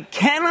 I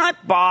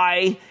cannot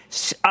buy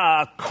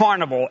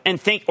Carnival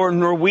or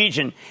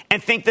Norwegian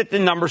and think that the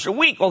numbers are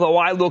weak, although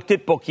I looked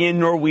at booking a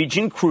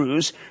Norwegian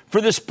cruise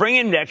for the spring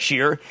of next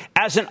year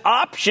as an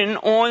option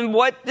on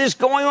what is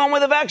going on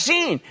with the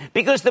vaccine,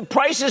 because the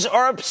prices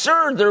are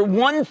absurd. They're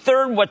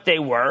 1/3 what they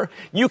were.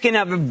 You can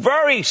have a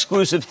very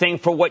exclusive thing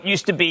for what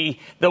used to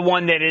be the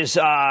one that is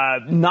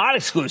not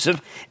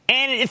exclusive.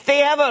 And if we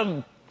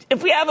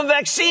have a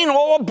vaccine,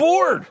 all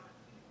aboard.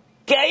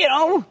 Okay,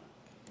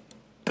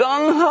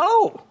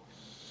 gung-ho.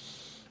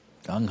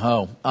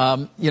 Gung-ho.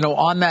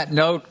 On that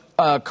note,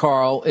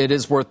 Carl, it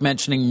is worth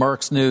mentioning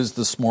Merck's news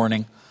this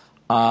morning.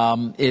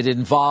 It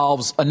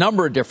involves a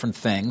number of different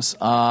things.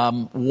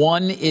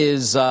 One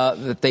is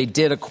that they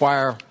did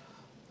acquire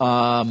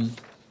a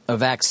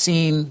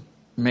vaccine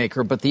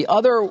maker, but the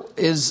other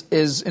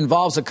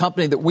involves a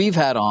company that we've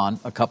had on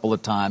a couple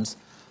of times.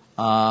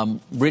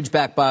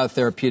 Ridgeback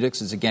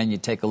Biotherapeutics is, again, you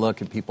take a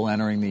look at people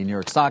entering the New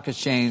York Stock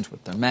Exchange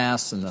with their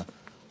masks and the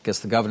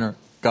governor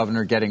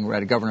getting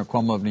ready, Governor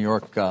Cuomo of New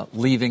York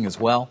leaving as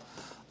well,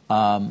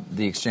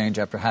 the exchange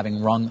after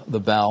having rung the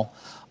bell.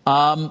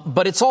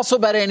 But it's also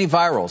about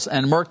antivirals.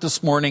 And Merck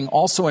this morning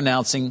also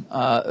announcing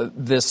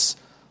this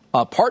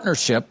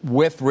partnership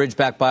with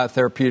Ridgeback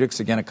Biotherapeutics,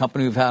 again, a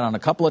company we've had on a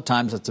couple of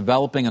times that's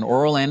developing an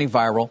oral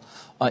antiviral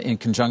in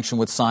conjunction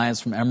with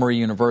science from Emory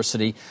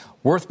University.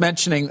 Worth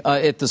mentioning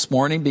it this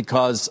morning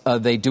because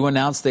they do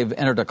announce they've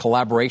entered a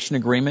collaboration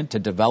agreement to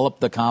develop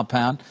the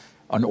compound,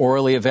 an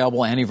orally available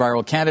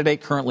antiviral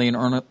candidate currently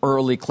in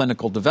early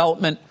clinical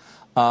development.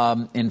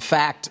 In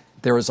fact,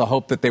 there is a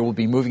hope that they will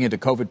be moving into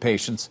COVID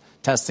patients,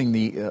 testing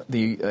the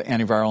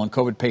antiviral in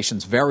COVID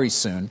patients very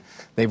soon.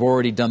 They've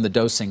already done the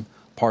dosing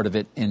part of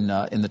it in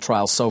the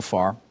trial so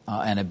far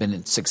and have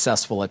been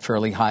successful at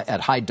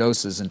high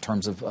doses in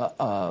terms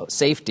of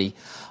safety.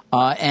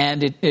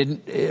 And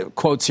it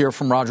quotes here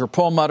from Roger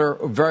Perlmutter,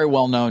 very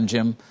well known,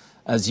 Jim,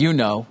 as you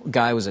know, a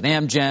guy who was at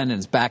Amgen and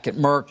is back at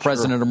Merck,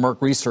 president of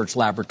Merck Research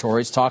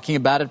Laboratories, talking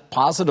about it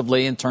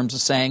positively in terms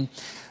of saying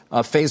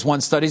phase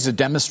 1 studies have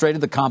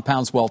demonstrated the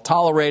compound's well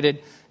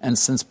tolerated, and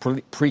since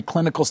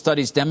preclinical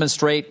studies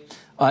demonstrate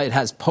it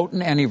has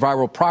potent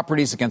antiviral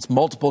properties against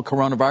multiple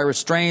coronavirus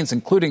strains,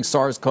 including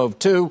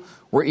SARS-CoV-2,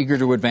 we're eager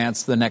to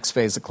advance to the next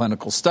phase of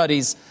clinical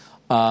studies.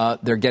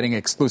 They're getting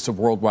exclusive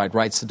worldwide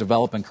rights to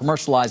develop and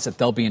commercialize it.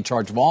 They'll be in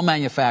charge of all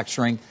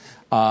manufacturing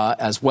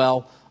as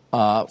well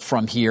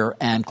from here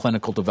and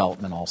clinical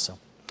development also.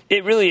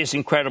 It really is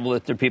incredible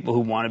that there are people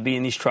who want to be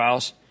in these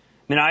trials.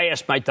 I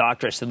asked my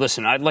doctor, I said,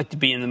 listen, I'd like to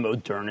be in the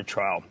Moderna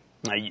trial.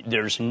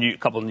 There's a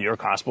couple of New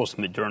York hospitals,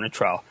 the Moderna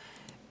trial.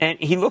 And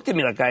he looked at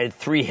me like I had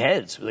 3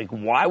 heads. Like,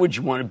 why would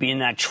you want to be in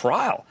that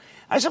trial?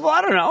 I said, well,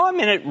 I don't know. I'm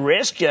at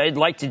risk. I'd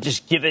like to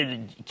just give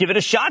it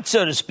a shot,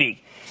 so to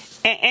speak.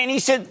 And he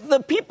said, the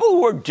people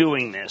who are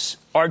doing this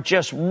are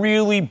just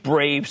really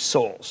brave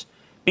souls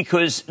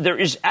because there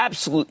is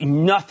absolutely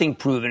nothing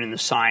proven in the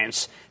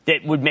science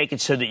that would make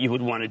it so that you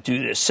would want to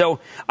do this. So,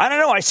 I don't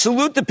know. I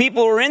salute the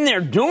people who are in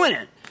there doing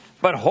it.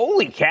 But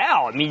holy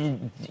cow,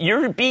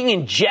 you're being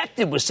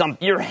injected with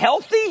something. You're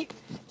healthy,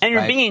 and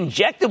you're being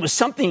injected with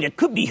something that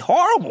could be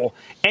horrible.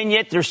 And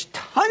yet there's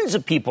tons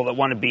of people that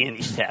want to be in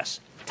these tests.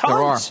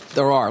 Tons.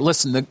 There are.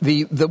 Listen,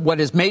 the what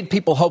has made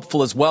people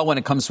hopeful as well when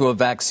it comes to a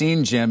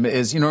vaccine, Jim,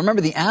 is,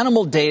 remember the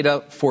animal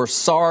data for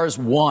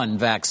SARS-1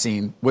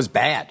 vaccine was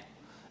bad.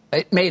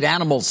 It made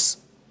animals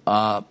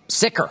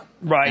sicker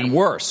and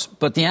worse.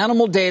 But the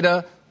animal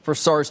data for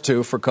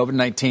SARS-2, for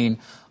COVID-19,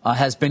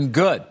 has been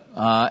good.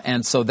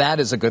 And so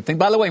that is a good thing.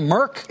 By the way,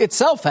 Merck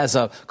itself has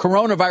a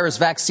coronavirus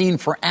vaccine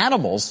for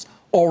animals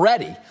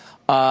already.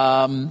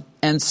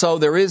 And so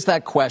there is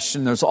that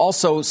question. There's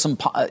also some,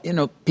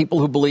 people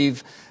who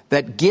believe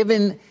that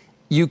given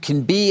you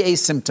can be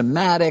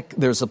asymptomatic,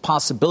 there's a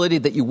possibility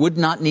that you would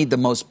not need the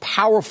most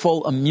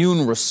powerful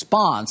immune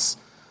response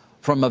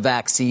from a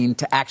vaccine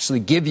to actually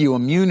give you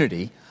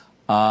immunity,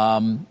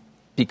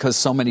 because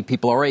so many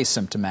people are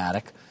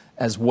asymptomatic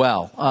as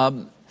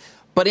well.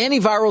 But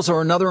antivirals are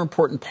another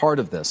important part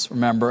of this,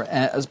 remember,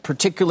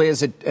 particularly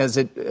as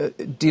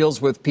it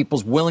deals with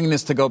people's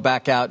willingness to go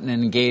back out and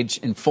engage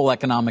in full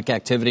economic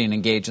activity and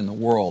engage in the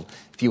world.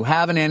 If you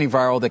have an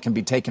antiviral that can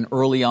be taken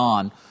early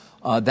on,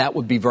 that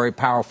would be very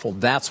powerful.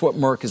 That's what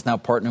Merck is now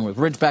partnering with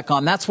Ridgeback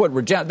on. That's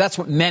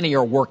what many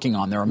are working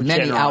on. There are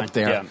many out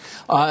there. Yeah.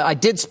 I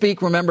did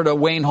speak, remember, to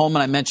Wayne Holman.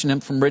 I mentioned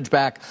him from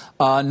Ridgeback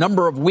a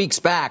number of weeks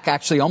back,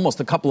 actually almost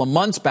a couple of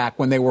months back,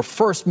 when they were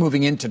first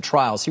moving into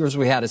trials. Here's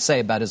what he had to say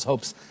about his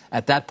hopes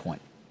at that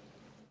point.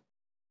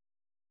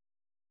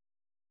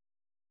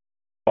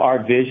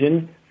 Our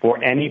vision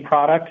for any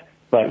product,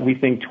 but we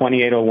think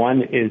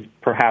 2801 is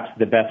perhaps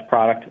the best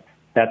product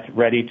that's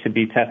ready to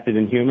be tested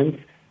in humans.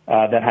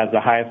 That has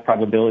the highest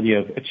probability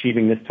of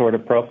achieving this sort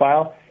of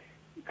profile.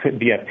 Could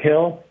be a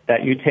pill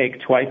that you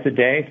take twice a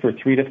day for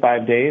 3 to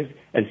 5 days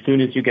as soon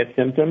as you get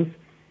symptoms.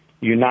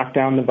 You knock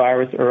down the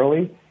virus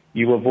early.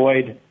 You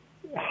avoid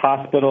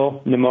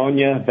hospital,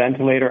 pneumonia,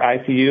 ventilator,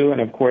 ICU,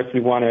 and of course we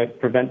want to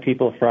prevent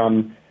people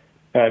from,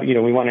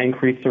 we want to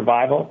increase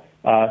survival.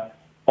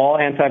 All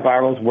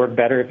antivirals work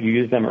better if you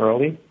use them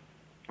early.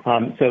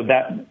 So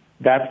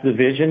that's the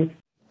vision.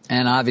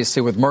 And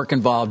obviously, with Merck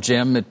involved,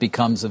 Jim, it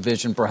becomes a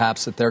vision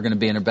perhaps that they're going to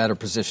be in a better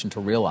position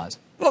to realize.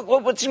 Look,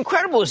 what's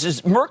incredible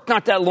is Merck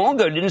not that long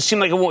ago didn't seem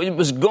like it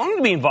was going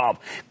to be involved.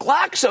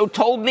 Glaxo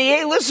told me,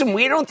 hey, listen,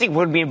 we don't think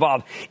we're going to be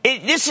involved.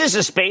 This is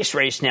a space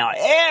race now.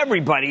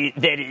 Everybody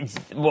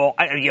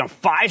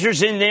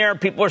Pfizer's in there.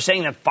 People are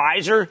saying that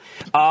Pfizer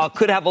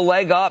could have a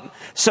leg up.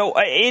 So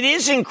it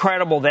is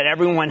incredible that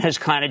everyone has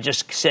kind of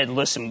just said,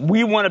 listen,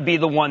 we want to be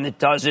the one that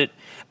does it.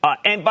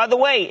 And by the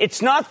way,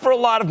 it's not for a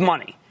lot of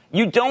money.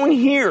 You don't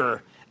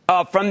hear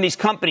from these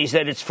companies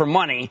that it's for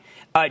money.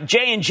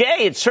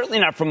 J&J, it's certainly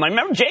not for money.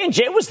 Remember,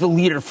 J&J was the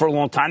leader for a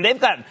long time.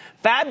 They've got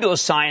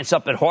fabulous science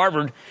up at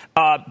Harvard.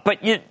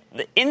 But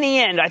in the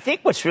end, I think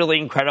what's really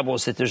incredible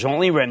is that there's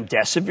only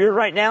remdesivir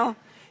right now.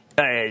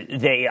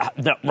 They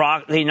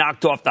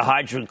knocked off the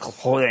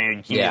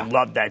hydrochloroquine. You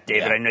love that,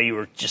 David. Yeah. I know you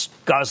were just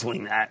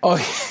guzzling that. Oh,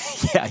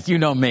 yeah, you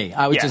know me.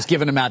 I was just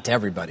giving them out to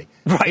everybody.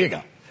 Right. Here you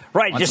go.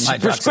 Right, just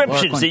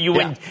prescriptions that you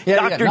win.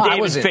 Dr.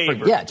 David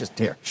Faber. Yeah, just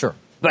here, sure.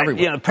 But,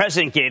 the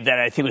president gave that,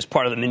 I think, was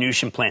part of the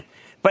Mnuchin plan.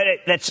 But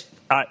that's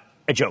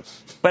a joke.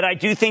 But I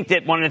do think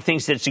that one of the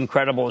things that's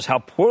incredible is how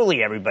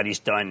poorly everybody's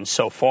done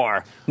so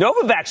far.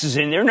 Novavax is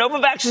in there.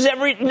 Novavax has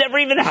never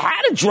even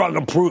had a drug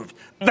approved,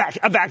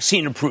 a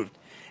vaccine approved.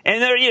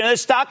 And the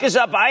stock is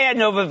up. I had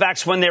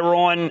Novavax when they were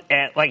on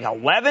at like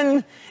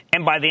 11.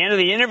 And by the end of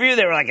the interview,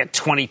 they were like at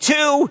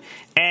 22.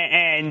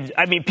 And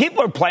I mean,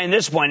 people are playing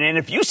this one. And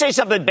if you say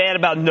something bad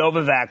about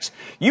Novavax,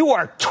 you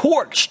are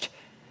torched.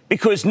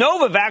 Because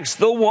Novavax,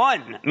 the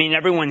one. I mean,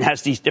 everyone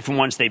has these different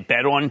ones they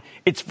bet on.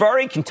 It's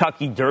very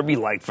Kentucky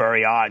Derby-like,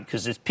 very odd,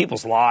 because it's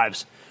people's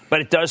lives. But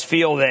it does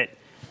feel that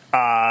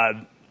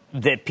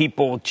that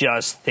people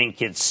just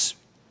think it's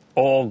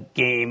all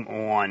game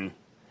on.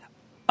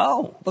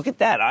 Oh, look at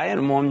that. I had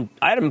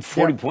him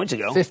 40 points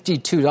ago.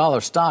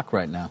 $52 stock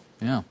right now.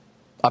 Yeah.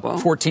 Up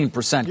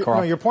 14%,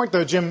 Carl. Your point,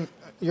 though, Jim,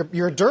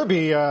 your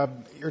Derby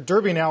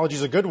analogy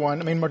is a good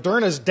one. I mean,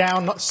 Moderna's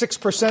down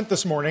 6%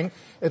 this morning.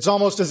 It's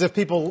almost as if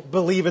people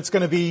believe it's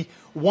going to be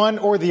one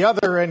or the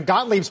other. And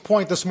Gottlieb's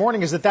point this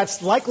morning is that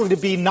that's likely to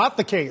be not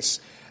the case,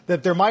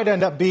 that there might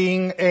end up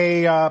being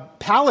a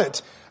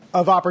palette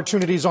of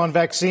opportunities on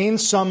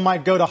vaccines. Some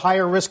might go to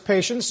higher risk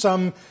patients,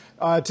 some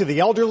to the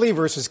elderly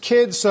versus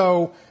kids.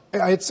 So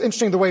it's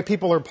interesting the way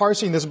people are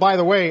parsing this. By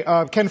the way,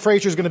 Ken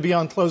Frazier is going to be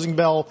on Closing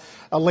Bell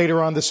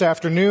later on this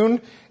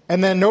afternoon.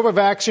 And then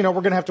Novavax, we're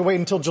going to have to wait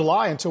until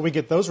July until we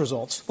get those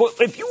results. Well,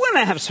 if you want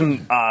to have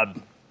some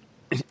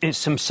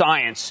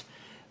science,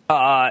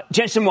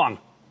 Jensen Huang,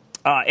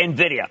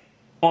 NVIDIA,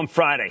 on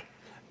Friday,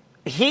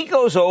 he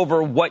goes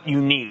over what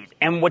you need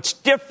and what's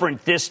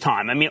different this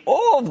time. I mean,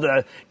 all of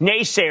the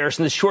naysayers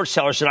and the short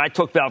sellers that I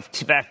talked about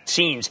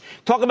vaccines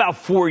talk about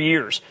 4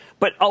 years.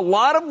 But a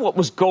lot of what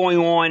was going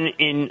on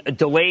in a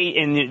delay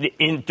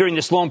during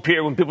this long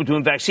period when people were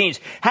doing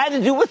vaccines had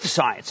to do with the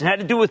science and had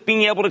to do with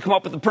being able to come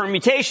up with the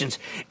permutations.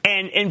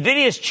 And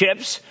NVIDIA's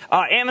chips,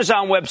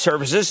 Amazon Web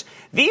Services,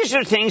 these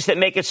are things that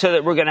make it so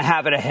that we're going to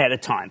have it ahead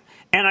of time.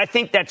 And I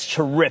think that's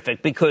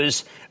terrific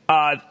because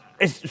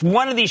it's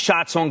one of these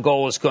shots on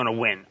goal is going to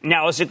win.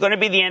 Now, is it going to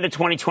be the end of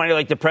 2020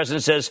 like the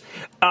president says?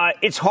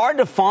 It's hard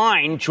to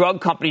find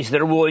drug companies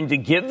that are willing to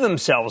give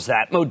themselves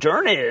that.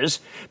 Moderna is.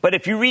 But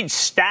if you read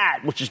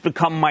Stat, which has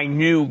become my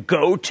new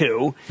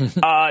go-to,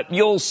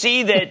 you'll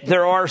see that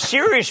there are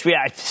serious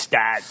reactions to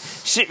Stat.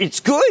 It's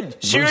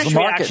good. Serious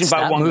reaction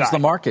by one guy. Moves the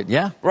market,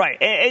 yeah. Right.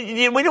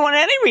 And we don't want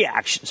any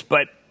reactions.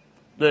 But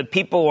the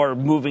people are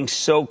moving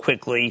so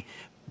quickly.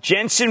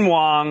 Jensen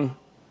Huang,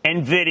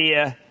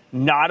 NVIDIA,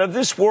 not of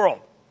this world.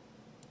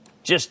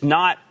 Just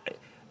not,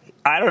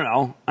 I don't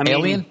know. I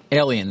mean,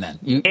 alien. Then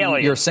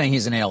you're saying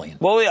he's an alien.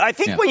 Well, I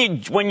think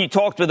when you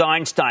talked with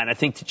Einstein, I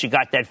think that you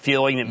got that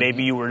feeling that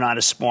maybe you were not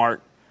as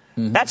smart.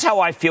 Mm-hmm. That's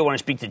how I feel when I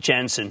speak to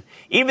Jensen.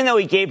 Even though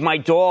he gave my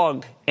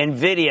dog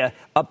NVIDIA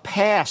a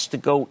pass to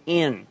go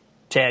in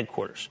to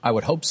headquarters, I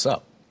would hope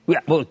so.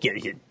 Yeah, well,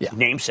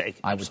 namesake.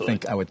 I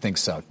would think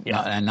so.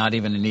 Yeah. And not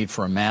even a need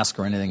for a mask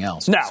or anything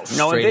else. No,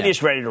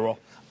 NVIDIA's ready to roll.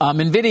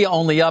 NVIDIA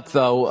only up,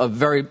 though, a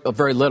very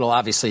little,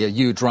 obviously a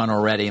huge run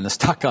already, and the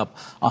stock up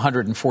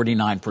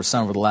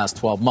 149% over the last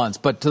 12 months.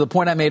 But to the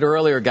point I made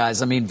earlier,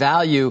 guys, I mean,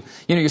 value,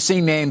 you're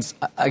seeing names,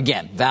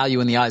 again, value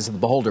in the eyes of the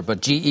beholder,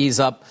 but GE's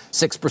up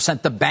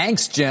 6%. The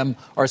banks, Jim,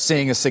 are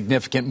seeing a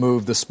significant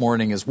move this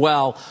morning as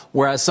well,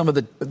 whereas some of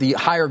the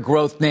higher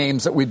growth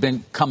names that we've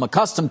become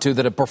accustomed to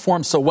that have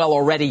performed so well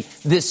already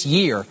this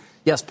year,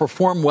 yes,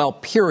 perform well,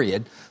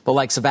 period. The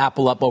likes of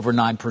Apple up over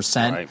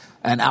 9%, right,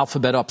 and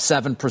Alphabet up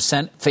 7%,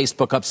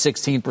 Facebook up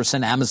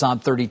 16%, Amazon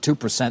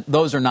 32%.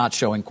 Those are not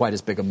showing quite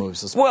as big a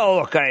moves as well.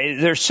 Well, look,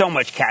 there's so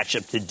much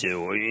catch-up to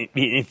do.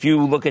 If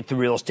you look at the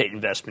real estate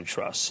investment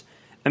trusts,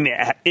 I mean,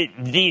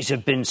 these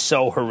have been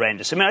so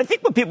horrendous. I mean, I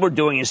think what people are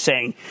doing is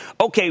saying,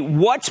 okay,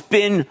 what's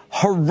been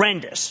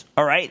horrendous,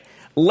 all right?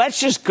 Let's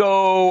just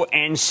go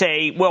and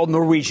say, well,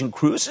 Norwegian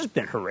Cruise has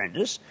been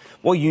horrendous.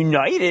 Well,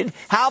 United,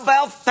 how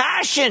about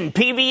fashion,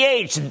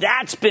 PVH?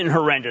 That's been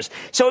horrendous.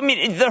 So, I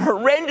mean, the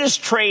horrendous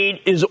trade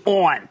is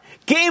on.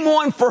 Game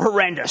on for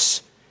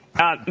horrendous.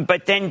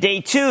 But then day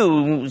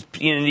two,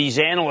 these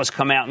analysts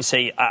come out and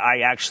say,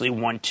 I actually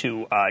want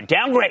to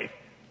downgrade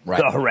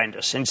the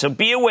horrendous. And so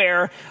be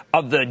aware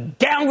of the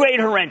downgrade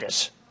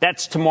horrendous.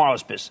 That's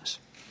tomorrow's business.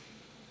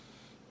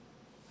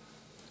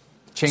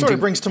 Sort of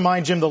brings to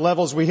mind, Jim, the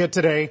levels we hit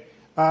today.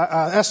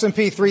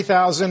 S&P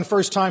 3,000,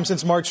 first time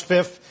since March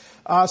 5th.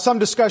 Some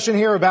discussion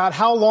here about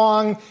how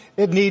long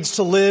it needs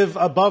to live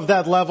above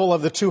that level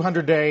of the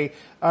 200-day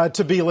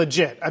to be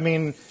legit. I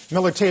mean,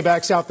 Miller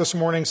Tabak's out this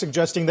morning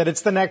suggesting that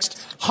it's the next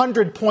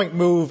 100-point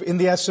move in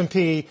the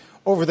S&P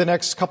over the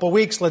next couple of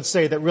weeks, let's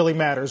say, that really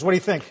matters. What do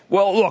you think?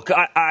 Well, look,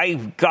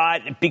 I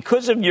got,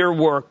 because of your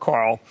work,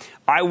 Carl,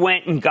 I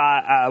went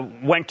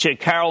to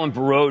Carolyn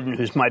Barodin,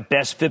 who's my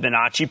best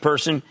Fibonacci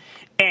person,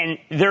 and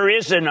there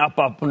is an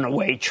up and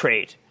away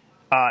trade.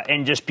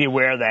 And just be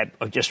aware of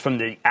that, just from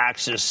the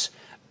axis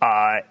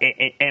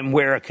and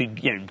where it could,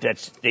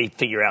 they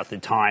figure out the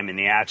time in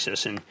the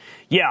axis. And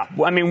yeah,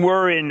 I mean,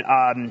 we're in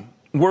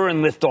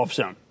liftoff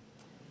zone.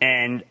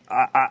 And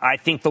I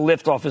think the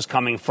liftoff is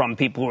coming from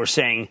people who are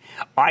saying,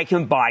 I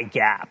can buy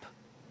Gap.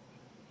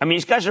 I mean,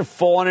 these guys are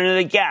falling into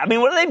the Gap. I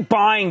mean, what are they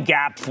buying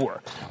Gap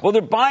for? Well,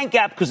 they're buying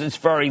Gap because it's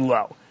very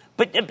low.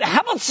 But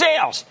how about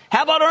sales?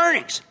 How about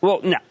earnings?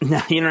 Well, no,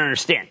 you don't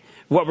understand.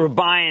 What we're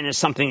buying is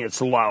something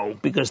that's low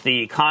because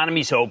the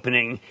economy's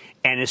opening,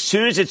 and as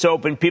soon as it's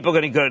open, people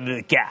are going to go to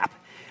the Gap.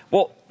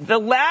 Well, the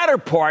latter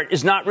part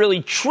is not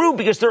really true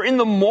because they're in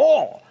the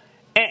mall,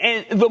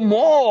 and the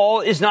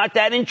mall is not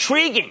that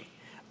intriguing.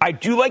 I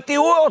do like the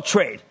oil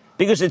trade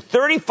because at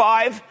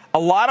 35, a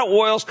lot of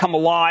oil's come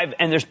alive,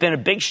 and there's been a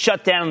big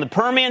shutdown in the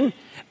Permian,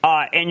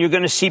 and you're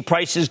going to see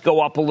prices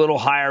go up a little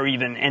higher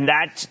even, and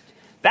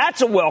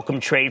that's a welcome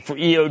trade for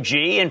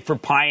EOG and for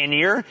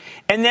Pioneer.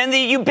 And then the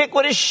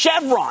ubiquitous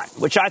Chevron,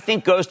 which I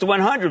think goes to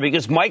 100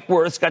 because Mike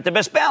Worth's got the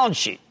best balance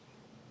sheet.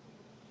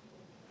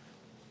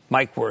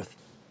 Mike Worth.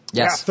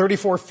 Yes. Yeah,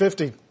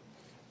 34.50.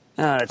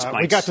 That's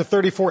Mike's. We got to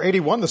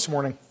 34.81 this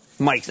morning.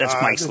 That's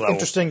Mike's level.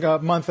 Interesting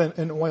month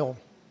in oil.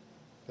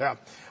 Yeah.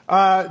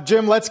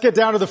 Jim, let's get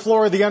down to the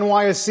floor of the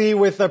NYSE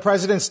with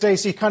President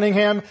Stacey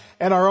Cunningham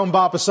and our own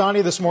Bob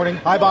Pisani this morning.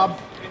 Hi, Bob.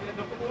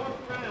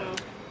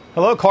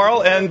 Hello,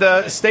 Carl.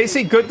 And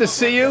Stacey, good to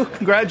see you.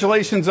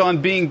 Congratulations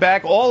on being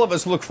back. All of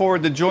us look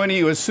forward to joining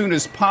you as soon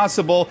as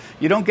possible.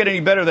 You don't get any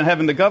better than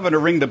having the governor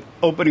ring the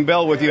opening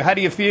bell with you. How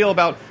do you feel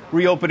about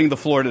reopening the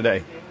floor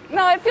today?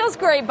 No, it feels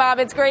great, Bob.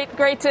 It's great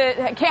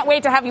to can't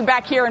wait to have you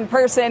back here in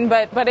person,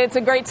 but it's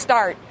a great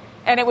start.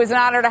 And it was an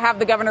honor to have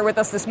the governor with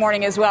us this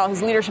morning as well.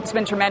 His leadership's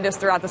been tremendous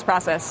throughout this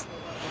process.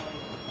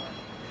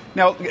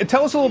 Now,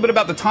 tell us a little bit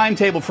about the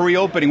timetable for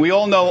reopening. We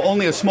all know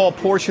only a small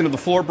portion of the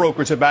floor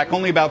brokers are back,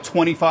 only about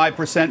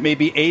 25%,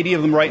 maybe 80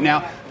 of them right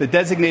now. The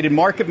designated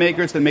market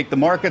makers that make the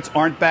markets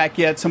aren't back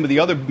yet. Some of the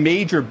other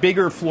major,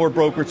 bigger floor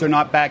brokers are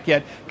not back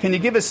yet. Can you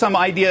give us some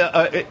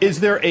idea? Is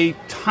there a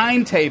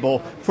timetable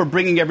for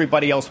bringing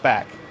everybody else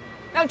back?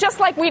 Now, just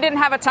like we didn't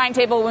have a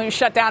timetable when we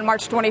shut down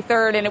March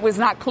 23rd and it was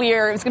not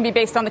clear, it was going to be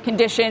based on the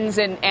conditions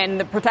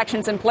and the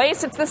protections in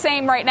place, it's the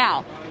same right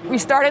now. We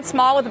started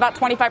small with about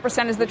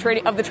 25%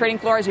 of the trading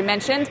floor, as you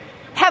mentioned,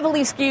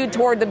 heavily skewed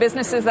toward the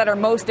businesses that are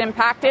most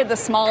impacted, the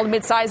small to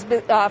mid-sized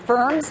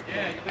firms,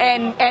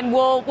 and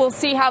we'll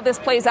see how this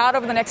plays out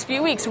over the next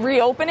few weeks.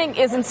 Reopening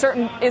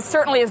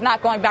certainly is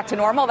not going back to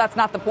normal. That's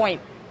not the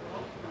point.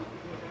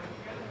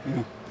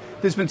 Yeah.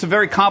 There's been some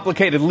very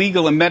complicated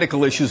legal and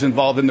medical issues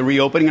involved in the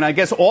reopening, and I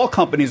guess all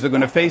companies are going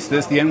to face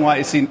this. The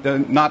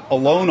NYSE not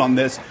alone on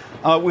this.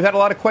 We've had a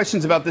lot of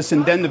questions about this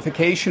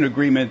indemnification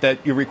agreement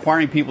that you're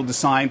requiring people to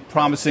sign,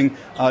 promising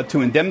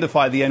to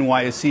indemnify the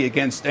NYSE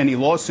against any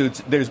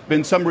lawsuits. There's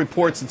been some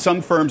reports that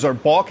some firms are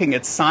balking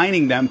at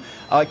signing them.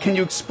 Can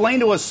you explain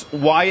to us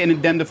why an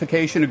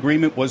indemnification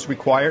agreement was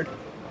required?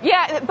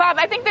 Yeah, Bob,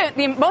 I think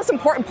the most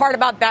important part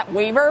about that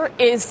waiver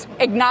is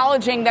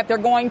acknowledging that they're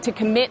going to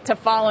commit to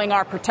following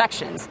our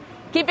protections.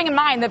 Keeping in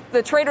mind that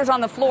the traders on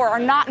the floor are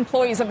not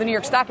employees of the New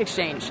York Stock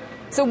Exchange.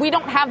 So we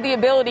don't have the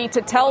ability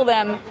to tell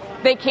them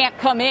they can't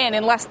come in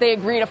unless they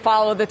agree to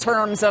follow the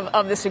terms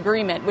of this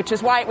agreement, which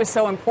is why it was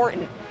so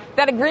important.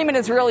 That agreement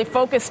is really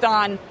focused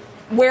on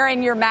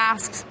wearing your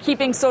masks,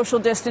 keeping social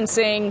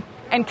distancing,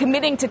 and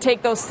committing to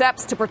take those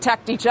steps to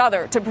protect each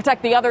other, to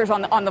protect the others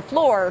on the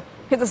floor,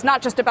 because it's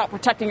not just about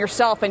protecting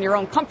yourself and your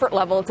own comfort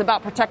level. It's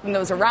about protecting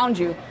those around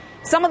you.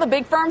 Some of the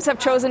big firms have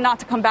chosen not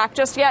to come back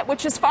just yet,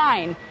 which is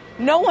fine.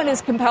 No one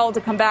is compelled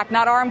to come back,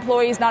 not our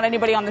employees, not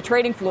anybody on the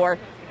trading floor.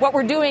 What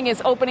we're doing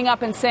is opening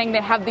up and saying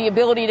they have the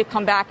ability to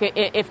come back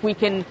if we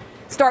can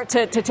start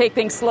to take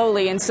things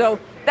slowly. And so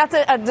that's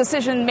a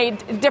decision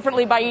made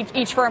differently by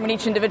each firm and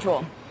each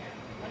individual.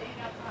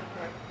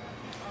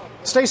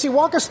 Stacey,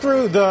 walk us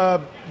through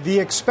the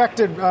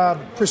expected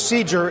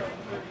procedure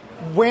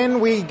when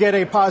we get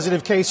a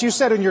positive case. You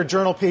said in your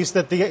journal piece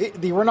that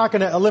we're not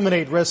going to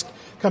eliminate risk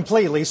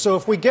completely. So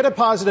if we get a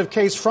positive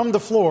case from the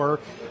floor,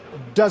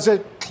 does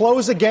it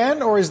close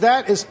again, or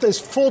is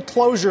full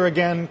closure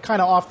again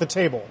kind of off the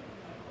table?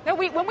 No,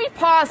 when we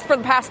paused for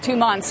the past 2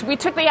 months, we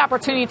took the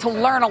opportunity to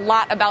learn a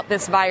lot about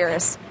this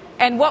virus.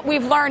 And what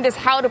we've learned is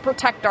how to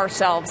protect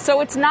ourselves.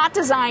 So it's not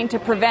designed to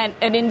prevent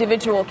an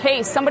individual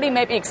case. Somebody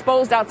may be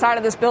exposed outside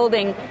of this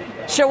building,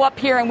 show up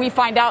here, and we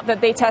find out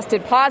that they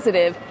tested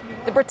positive.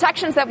 The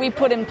protections that we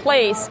put in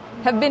place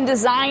have been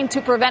designed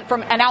to prevent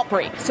from an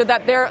outbreak, so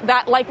that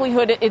that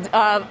likelihood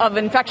of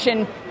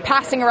infection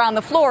passing around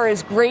the floor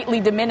is greatly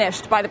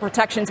diminished by the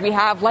protections we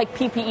have, like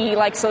PPE,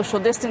 like social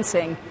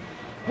distancing.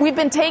 We've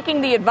been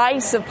taking the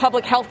advice of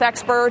public health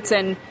experts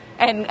and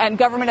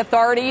government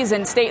authorities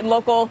and state and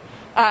local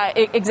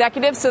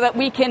executives so that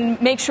we can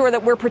make sure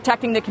that we're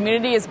protecting the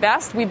community as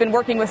best. We've been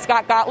working with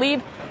Scott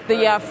Gottlieb,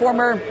 the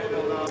former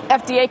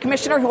FDA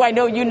commissioner, who I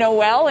know you know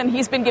well, and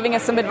he's been giving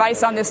us some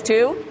advice on this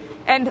too.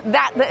 And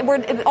that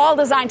we're all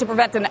designed to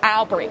prevent an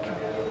outbreak.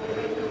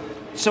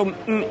 So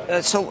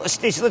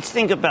Stacey, let's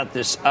think about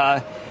this.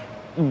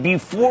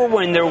 Before,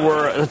 when there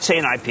were, let's say,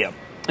 an IPO,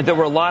 there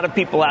were a lot of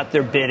people out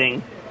there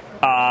bidding.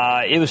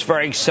 It was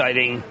very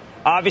exciting.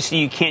 Obviously,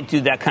 you can't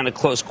do that kind of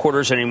close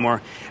quarters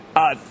anymore.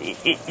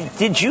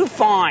 Did you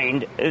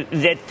find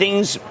that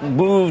things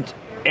moved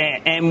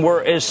and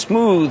were as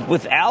smooth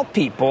without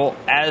people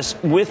as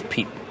with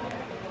people?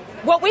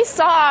 What we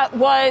saw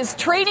was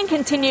trading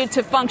continued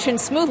to function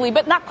smoothly,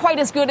 but not quite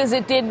as good as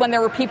it did when there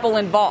were people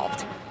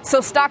involved. So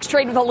stocks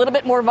trade with a little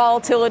bit more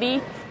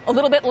volatility, a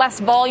little bit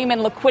less volume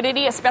and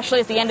liquidity,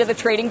 especially at the end of the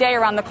trading day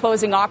around the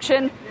closing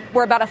auction,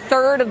 where about a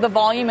third of the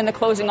volume in the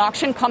closing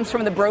auction comes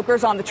from the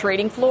brokers on the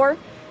trading floor.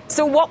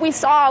 So what we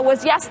saw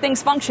was, yes,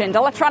 things functioned.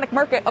 Electronic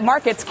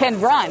markets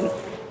can run,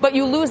 but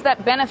you lose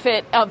that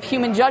benefit of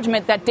human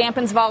judgment that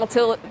dampens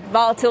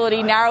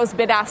volatility, narrows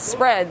bid-ask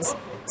spreads.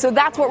 So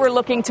that's what we're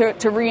looking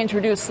to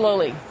reintroduce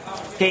slowly.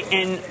 Okay,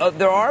 and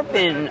there have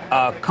been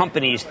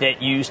companies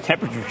that use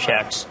temperature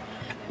checks,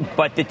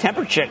 but the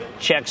temperature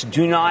checks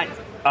do not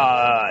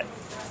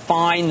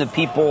find the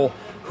people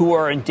who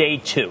are in day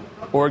 2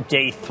 or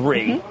day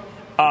 3.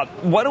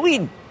 Mm-hmm. What do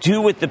we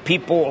do with the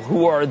people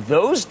who are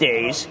those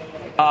days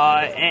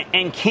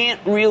and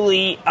can't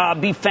really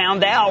be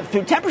found out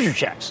through temperature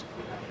checks?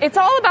 It's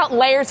all about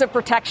layers of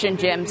protection,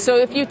 Jim. So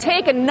if you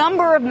take a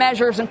number of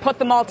measures and put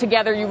them all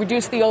together, you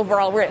reduce the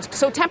overall risk.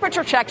 So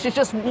temperature checks is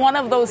just one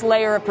of those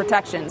layer of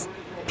protections.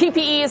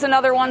 PPE is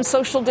another one,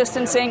 social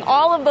distancing.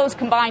 All of those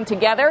combined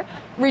together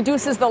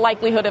reduces the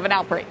likelihood of an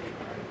outbreak.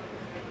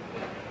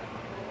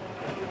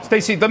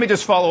 Stacey, let me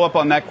just follow up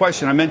on that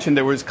question. I mentioned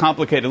there was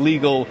complicated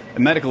legal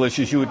and medical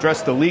issues. You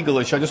addressed the legal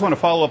issue. I just want to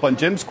follow up on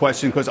Jim's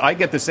question because I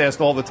get this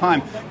asked all the time.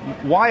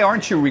 Why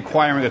aren't you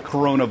requiring a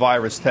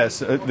coronavirus test?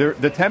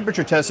 The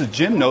temperature test, as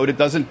Jim noted,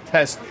 doesn't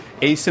test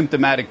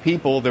asymptomatic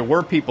people. There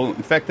were people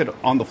infected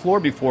on the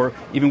floor before,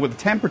 even with a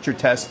temperature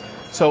test.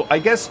 So I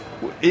guess,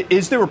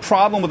 is there a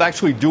problem with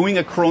actually doing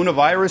a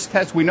coronavirus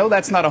test? We know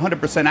that's not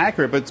 100%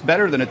 accurate, but it's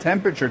better than a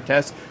temperature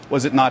test.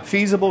 Was it not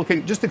feasible? Can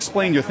you just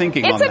explain your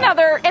thinking on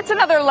that? It's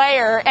another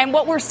layer, and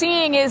what we're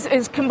seeing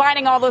is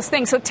combining all those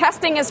things. So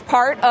testing is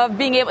part of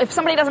being able, if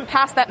somebody doesn't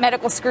pass that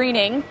medical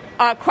screening,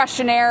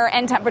 questionnaire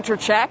and temperature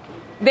check,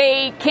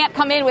 they can't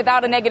come in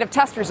without a negative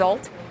test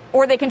result,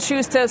 or they can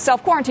choose to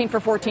self-quarantine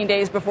for 14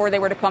 days before they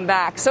were to come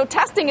back. So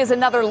testing is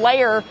another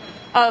layer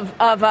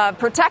of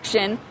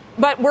protection.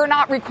 But we're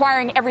not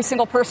requiring every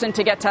single person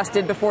to get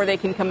tested before they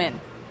can come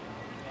in.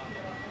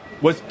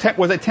 Was a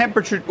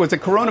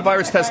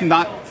coronavirus test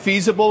not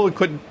feasible? We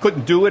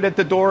couldn't do it at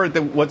the door?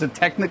 Was it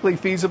technically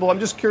feasible? I'm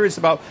just curious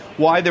about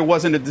why there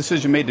wasn't a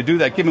decision made to do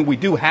that, given we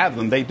do have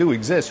them. They do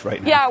exist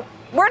right now. Yeah,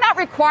 we're not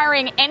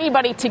requiring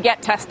anybody to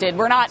get tested.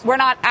 We're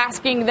not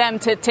asking them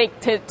to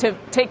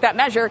take that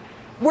measure.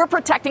 We're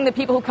protecting the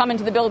people who come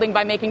into the building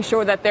by making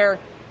sure that there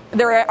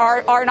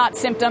are not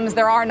symptoms,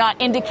 there are not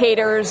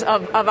indicators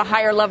of a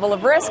higher level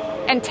of risk,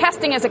 and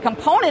testing is a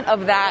component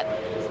of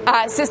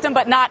that system,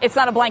 but it's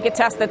not a blanket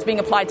test that's being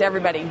applied to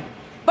everybody.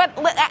 But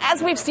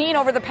as we've seen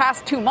over the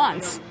past 2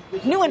 months,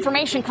 new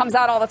information comes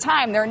out all the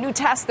time. There are new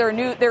tests, there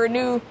are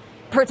new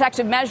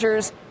protective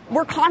measures.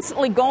 We're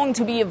constantly going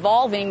to be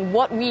evolving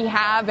what we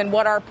have and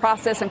what our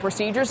process and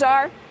procedures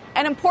are.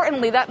 And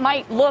importantly, that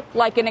might look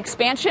like an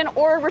expansion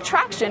or a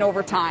retraction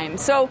over time.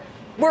 So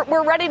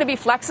we're ready to be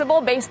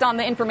flexible based on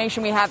the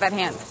information we have at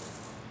hand.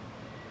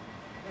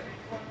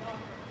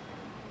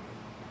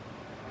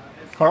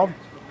 Carl?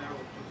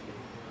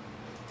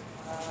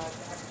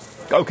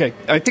 Okay.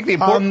 I think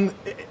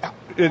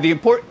the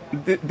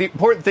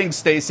important thing,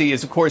 Stacey,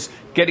 is, of course,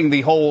 getting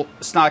the whole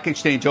stock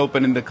exchange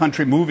open and the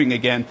country moving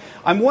again.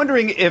 I'm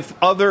wondering if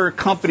other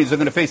companies are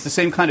going to face the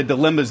same kind of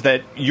dilemmas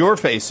that you're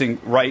facing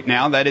right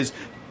now. That is,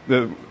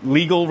 the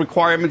legal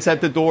requirements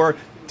at the door,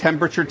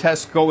 temperature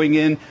tests going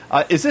in.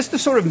 Is this the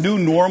sort of new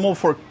normal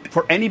for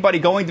anybody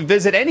going to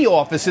visit any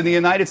office in the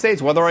United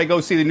States, whether I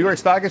go see the New York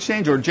Stock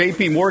Exchange or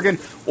J.P. Morgan,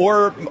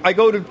 or I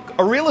go to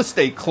a real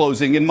estate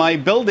closing in my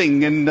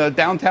building in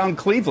downtown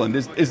Cleveland?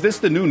 Is this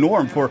the new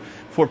norm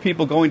for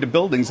people going to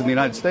buildings in the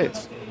United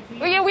States?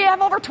 Well, yeah, we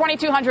have over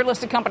 2,200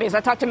 listed companies. I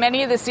talked to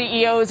many of the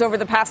CEOs over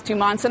the past 2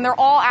 months, and they're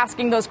all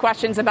asking those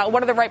questions about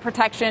what are the right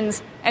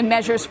protections and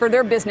measures for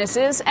their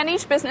businesses. And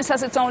each business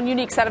has its own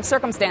unique set of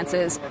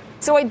circumstances.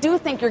 So I do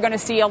think you're going to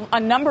see a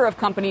number of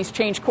companies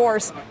change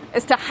course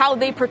as to how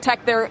they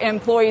protect their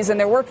employees and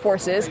their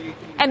workforces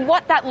and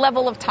what that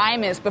level of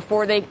time is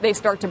before they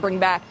start to bring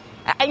back.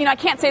 I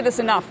can't say this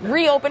enough.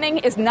 Reopening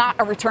is not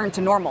a return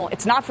to normal.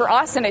 It's not for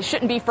us, and it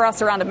shouldn't be for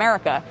us around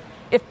America.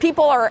 If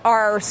people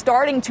are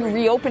starting to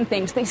reopen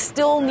things, they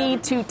still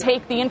need to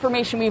take the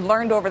information we've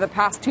learned over the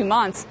past 2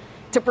 months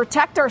to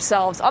protect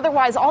ourselves.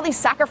 Otherwise, all these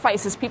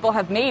sacrifices people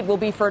have made will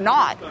be for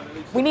naught.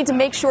 We need to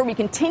make sure we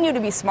continue to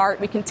be smart,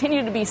 we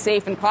continue to be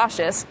safe and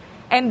cautious,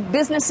 and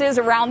businesses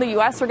around the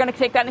U.S. are going to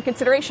take that into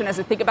consideration as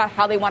they think about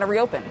how they want to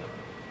reopen.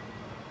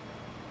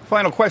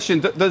 Final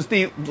question. Does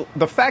the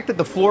fact that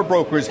the floor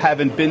brokers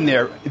haven't been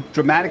there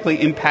dramatically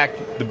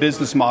impact the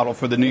business model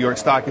for the New York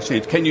Stock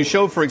Exchange? Can you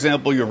show, for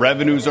example, your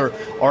revenues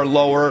are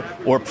lower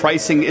or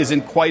pricing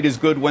isn't quite as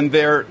good when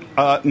they're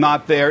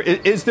not there?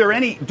 Is there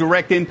any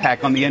direct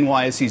impact on the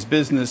NYSE's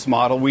business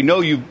model? We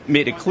know you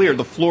made it clear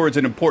the floor is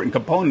an important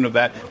component of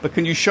that, but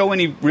can you show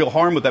any real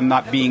harm with them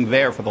not being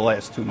there for the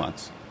last 2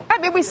 months? I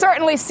mean, we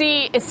certainly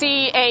see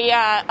a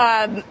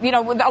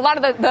lot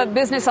of the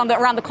business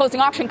around the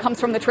closing auction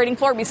comes from the trading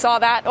floor. We saw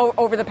that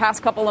over the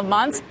past couple of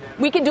months.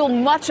 We can do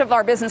much of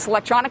our business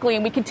electronically,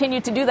 and we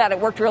continue to do that. It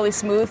worked really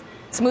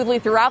smoothly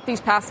throughout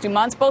these past 2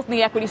 months, both in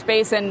the equity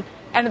space and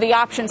the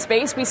option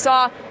space. We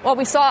saw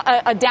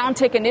a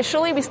downtick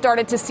initially. We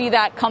started to see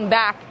that come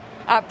back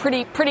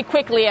pretty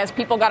quickly as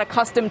people got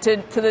accustomed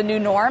to the new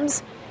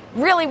norms.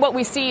 Really, what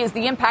we see is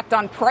the impact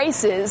on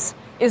prices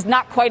is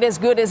not quite as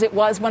good as it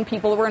was when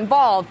people were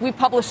involved. We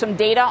published some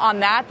data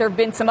on that. There have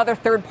been some other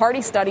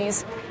third-party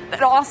studies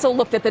that also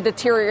looked at the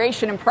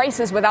deterioration in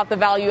prices without the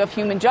value of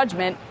human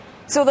judgment.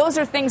 So those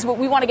are things where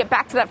we want to get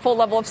back to that full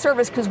level of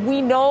service because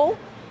we know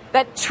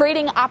that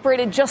trading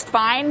operated just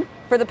fine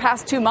for the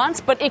past 2 months,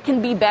 but it can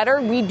be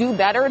better. We do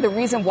better. The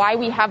reason why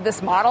we have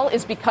this model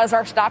is because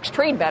our stocks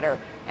trade better,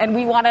 and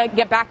we want to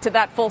get back to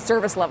that full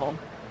service level.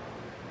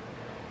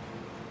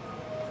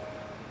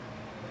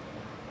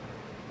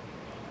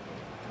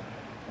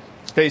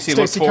 Stacey,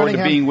 look forward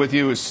to being with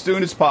you as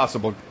soon as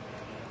possible.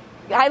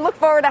 I look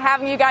forward to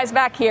having you guys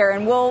back here,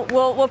 and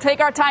we'll take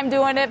our time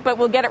doing it, but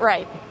we'll get it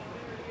right.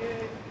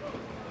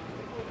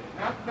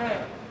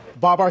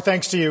 Bob, our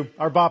thanks to you.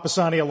 Our Bob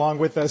Pisani, along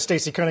with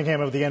Stacey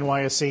Cunningham of the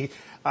NYSE.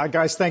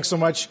 Guys, thanks so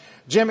much.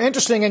 Jim,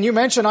 interesting, and you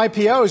mentioned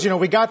IPOs. You know,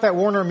 we got that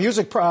Warner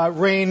Music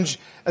range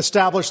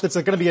established that's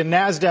going to be a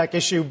NASDAQ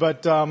issue,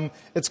 but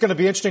it's going to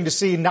be interesting to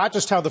see not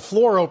just how the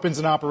floor opens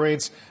and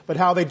operates, but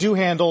how they do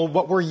handle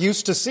what we're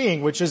used to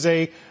seeing, which is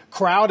a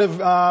crowd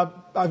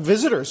of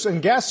visitors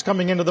and guests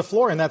coming into the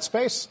floor in that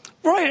space.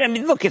 Right. I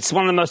mean, look, it's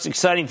one of the most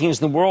exciting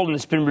things in the world, and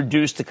it's been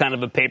reduced to kind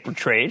of a paper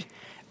trade.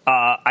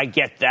 I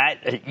get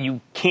that. You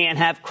can't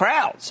have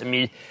crowds. I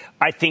mean,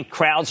 I think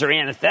crowds are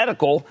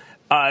antithetical.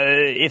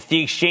 If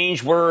the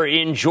exchange were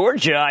in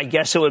Georgia, I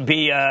guess it would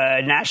be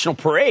a national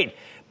parade.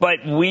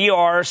 But we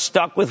are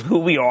stuck with who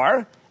we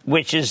are,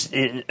 which is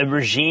a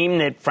regime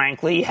that,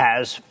 frankly,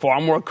 has far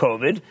more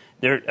COVID.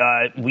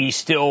 We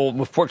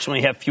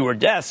fortunately, have fewer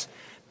deaths.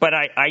 But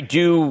I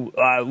do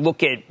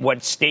look at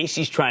what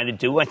Stacey's trying to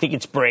do. I think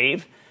it's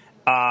brave.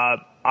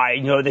 I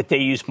know that they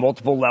use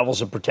multiple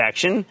levels of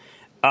protection.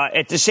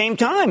 At the same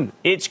time,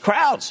 it's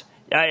crowds.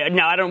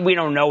 We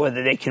don't know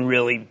whether they can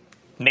really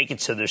make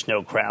it so there's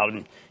no crowd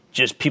and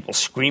just people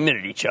screaming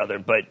at each other.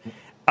 But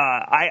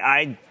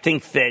I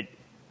think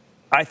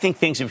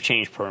things have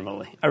changed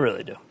permanently. I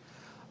really do.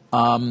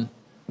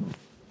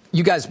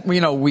 You guys,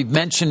 we've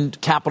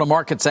mentioned capital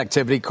markets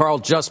activity. Carl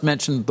just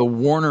mentioned the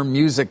Warner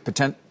Music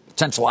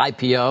potential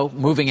IPO,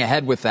 moving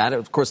ahead with that.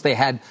 Of course, they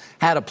had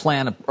a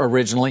plan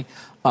originally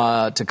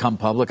to come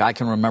public. I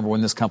can remember when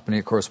this company,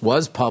 of course,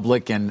 was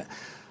public and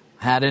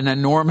had an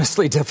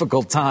enormously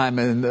difficult time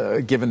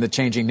given the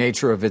changing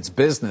nature of its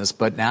business.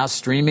 But now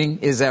streaming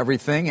is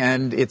everything,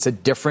 and it's a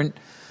different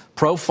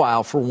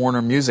profile for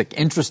Warner Music.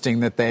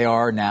 Interesting that they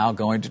are now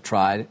going to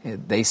try.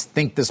 They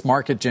think this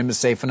market, Jim, is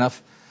safe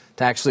enough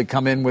to actually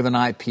come in with an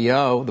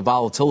IPO. The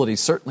volatility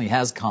certainly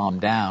has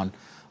calmed down.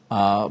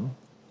 And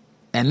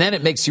then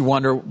it makes you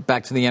wonder,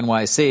 back to the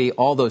NYSE,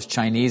 all those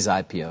Chinese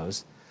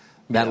IPOs,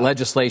 that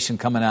legislation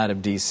coming out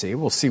of D.C.,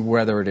 we'll see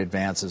whether it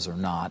advances or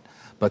not,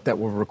 but that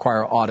will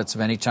require audits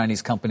of any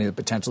Chinese company that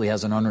potentially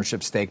has an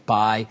ownership stake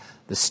by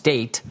the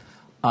state.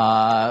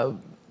 The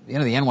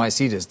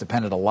NYSE has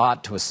depended a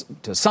lot, to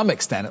some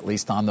extent at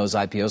least, on those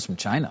IPOs from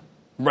China.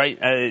 Right.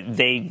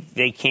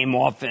 They came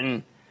off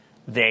and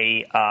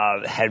they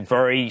had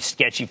very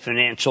sketchy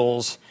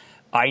financials.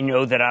 I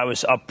know that I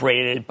was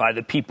upbraided by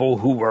the people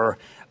who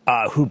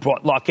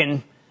brought luck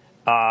in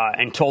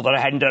and told that I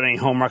hadn't done any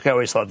homework. I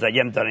always loved that. You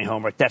haven't done any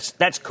homework.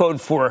 That's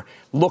code for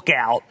look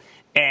out.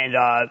 And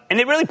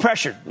they really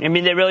pressured. I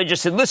mean, they really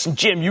just said, listen,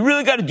 Jim, you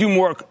really got to do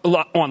more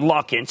on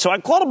luck in. So I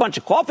called a bunch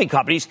of coffee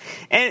companies.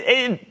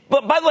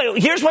 But by the way,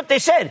 here's what they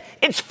said.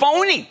 It's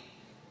phony.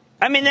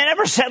 I mean, they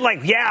never said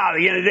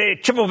the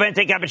triple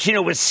venti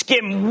cappuccino was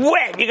skim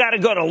wet. You got to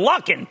go to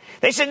Luckin.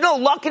 They said, no,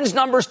 Luckin's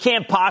numbers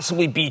can't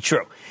possibly be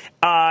true.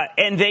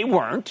 And they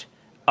weren't.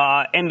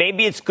 And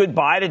maybe it's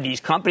goodbye to these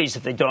companies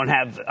if they don't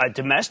have a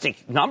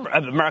domestic number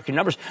of American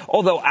numbers.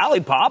 Although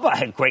Alibaba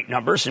had great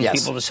numbers and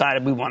people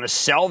decided we want to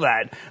sell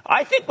that.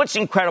 I think what's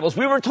incredible is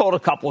we were told a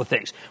couple of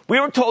things. We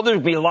were told there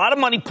would be a lot of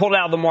money pulled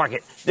out of the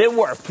market. There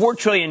were $4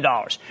 trillion.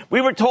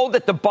 We were told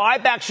that the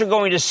buybacks are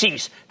going to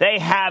cease. They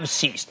have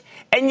ceased.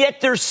 And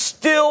yet there's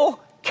still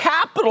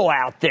capital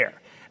out there.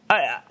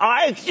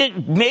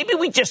 Maybe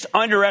we just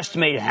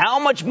underestimate how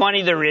much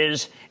money there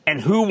is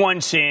and who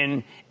wants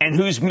in and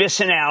who's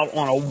missing out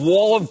on a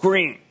wall of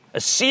green,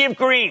 a sea of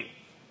green.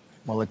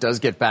 Well, it does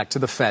get back to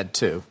the Fed,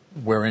 too,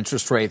 where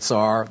interest rates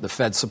are. The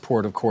Fed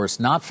support, of course,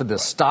 not for the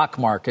stock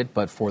market,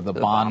 but for the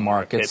bond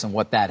markets and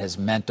what that has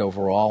meant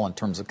overall in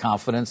terms of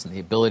confidence and the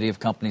ability of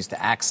companies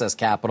to access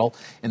capital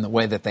in the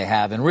way that they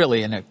have, and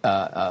really in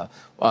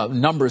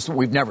numbers that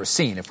we've never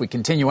seen. If we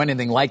continue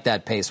anything like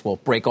that pace, we'll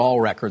break all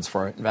records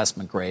for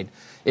investment grade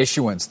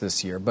issuance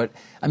this year. But,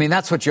 I mean,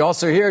 that's what you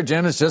also hear,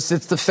 Jim, is just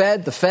it's the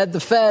Fed.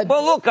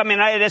 Well, look, I mean,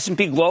 I had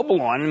S&P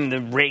Global on, and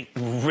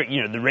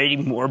the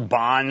rating more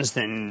bonds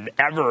than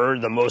ever,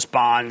 the most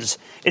bonds.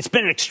 It's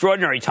been an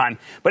extraordinary time.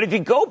 But if you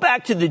go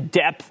back to the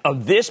depth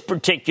of this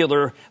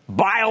particular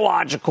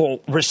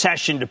biological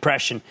recession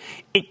depression,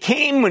 it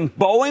came when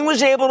Boeing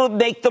was able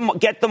to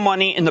get the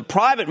money in the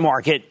private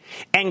market,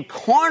 and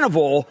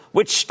Carnival,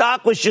 which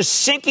stock was just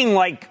sinking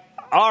like,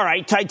 all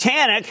right,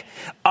 Titanic,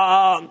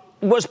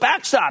 was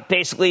backstopped,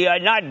 basically.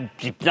 Jay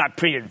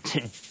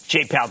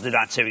Powell did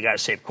not say we got to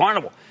save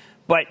Carnival,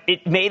 but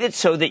it made it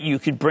so that you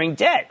could bring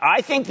debt.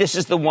 I think this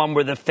is the one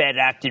where the Fed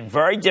acted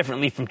very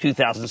differently from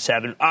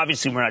 2007.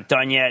 Obviously, we're not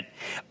done yet.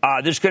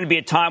 There's going to be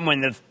a time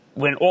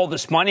when all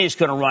this money is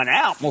going to run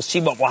out. We'll see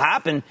what will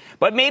happen.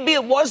 But maybe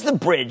it was the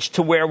bridge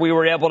to where we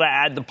were able to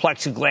add the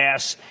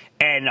plexiglass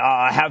and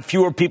have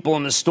fewer people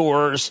in the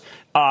stores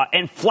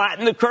and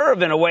flatten the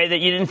curve in a way that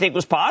you didn't think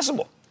was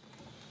possible.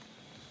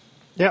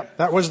 Yeah,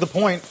 that was the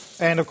point.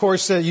 And, of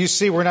course, you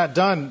see we're not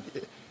done,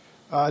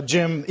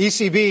 Jim.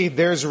 ECB,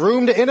 there's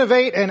room to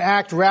innovate and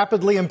act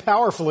rapidly and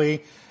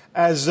powerfully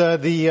as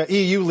the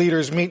EU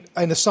leaders meet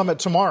in the summit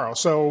tomorrow.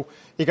 So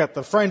you got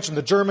the French and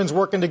the Germans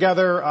working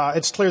together.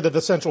 It's clear that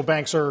the central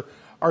banks are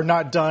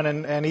not done,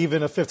 and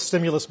even a fifth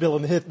stimulus bill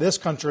in this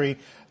country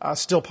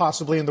still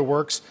possibly in the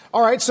works.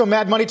 All right, so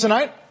Mad Money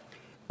tonight?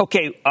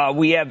 Okay,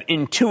 we have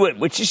Intuit,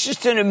 which is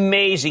just an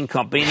amazing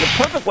company, and the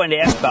perfect one to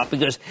ask about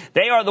because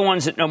they are the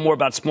ones that know more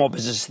about small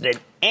business than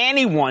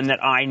anyone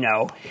that I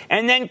know.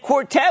 And then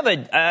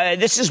Corteva,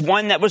 this is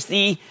one that was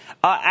the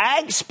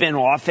ag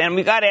spinoff, and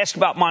we got to ask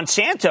about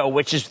Monsanto,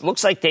 which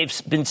looks like they've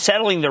been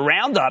settling the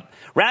Roundup.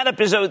 Roundup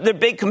is their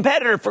big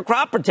competitor for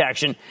crop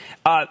protection,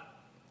 and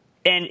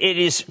it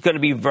is going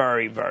to be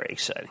very, very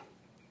exciting.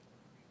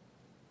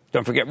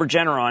 Don't forget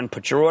Regeneron.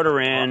 Put your order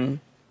in.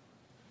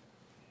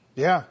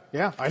 Yeah,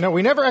 I know.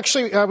 We never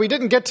actually, we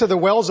didn't get to the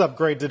Wells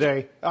upgrade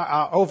today.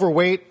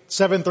 Overweight,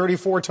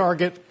 734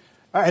 target.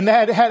 And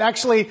that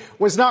actually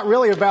was not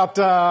really about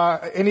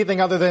anything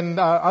other than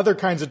other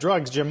kinds of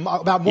drugs, Jim,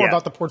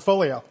 about the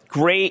portfolio.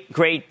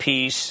 Great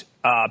piece.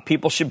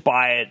 People should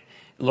buy it.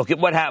 Look at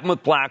what happened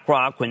with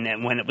BlackRock when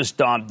it was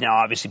dumped. Now,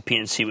 obviously,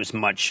 PNC was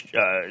much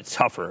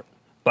tougher,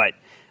 but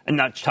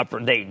not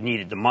tougher. They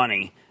needed the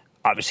money.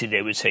 Obviously,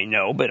 they would say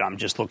no, but I'm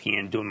just looking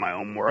and doing my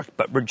own work.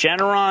 But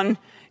Regeneron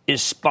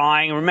is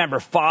spying. Remember,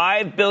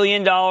 $5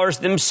 billion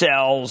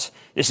themselves.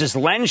 This is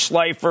Len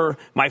Schleifer,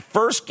 my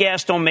first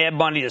guest on Mad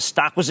Money. The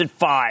stock was at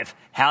 $5.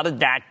 How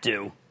did that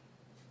do?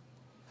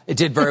 It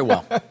did very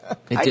well. It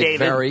Hi, did David.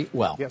 very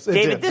well. Yes, it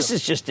David, did. this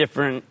is just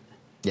different.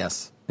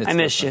 Yes. I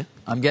miss you.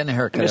 I'm getting a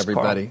haircut, miss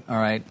everybody. All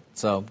right.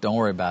 So don't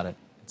worry about it.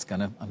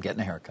 I'm getting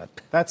a haircut.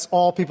 That's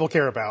all people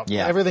care about.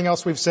 Yeah. Everything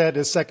else we've said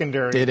is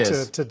secondary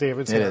to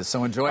David's hair. It is.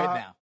 So enjoy it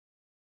now.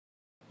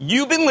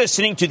 You've been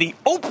listening to the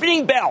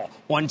opening bell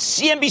on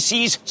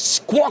CNBC's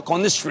Squawk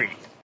on the Street.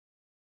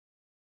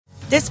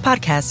 This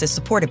podcast is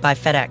supported by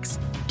FedEx.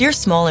 Dear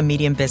small and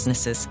medium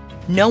businesses,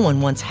 no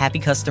one wants happy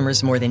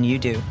customers more than you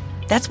do.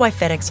 That's why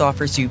FedEx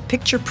offers you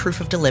picture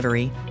proof of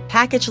delivery,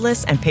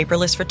 packageless and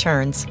paperless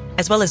returns,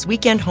 as well as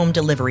weekend home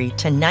delivery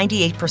to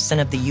 98%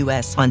 of the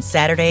U.S. on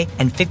Saturday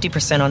and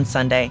 50% on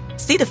Sunday.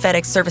 See the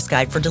FedEx service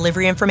guide for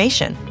delivery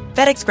information.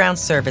 FedEx Ground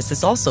service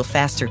is also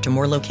faster to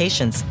more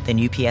locations than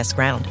UPS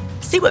Ground.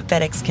 See what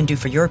FedEx can do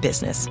for your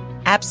business.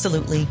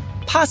 Absolutely,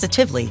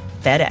 positively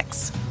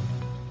FedEx.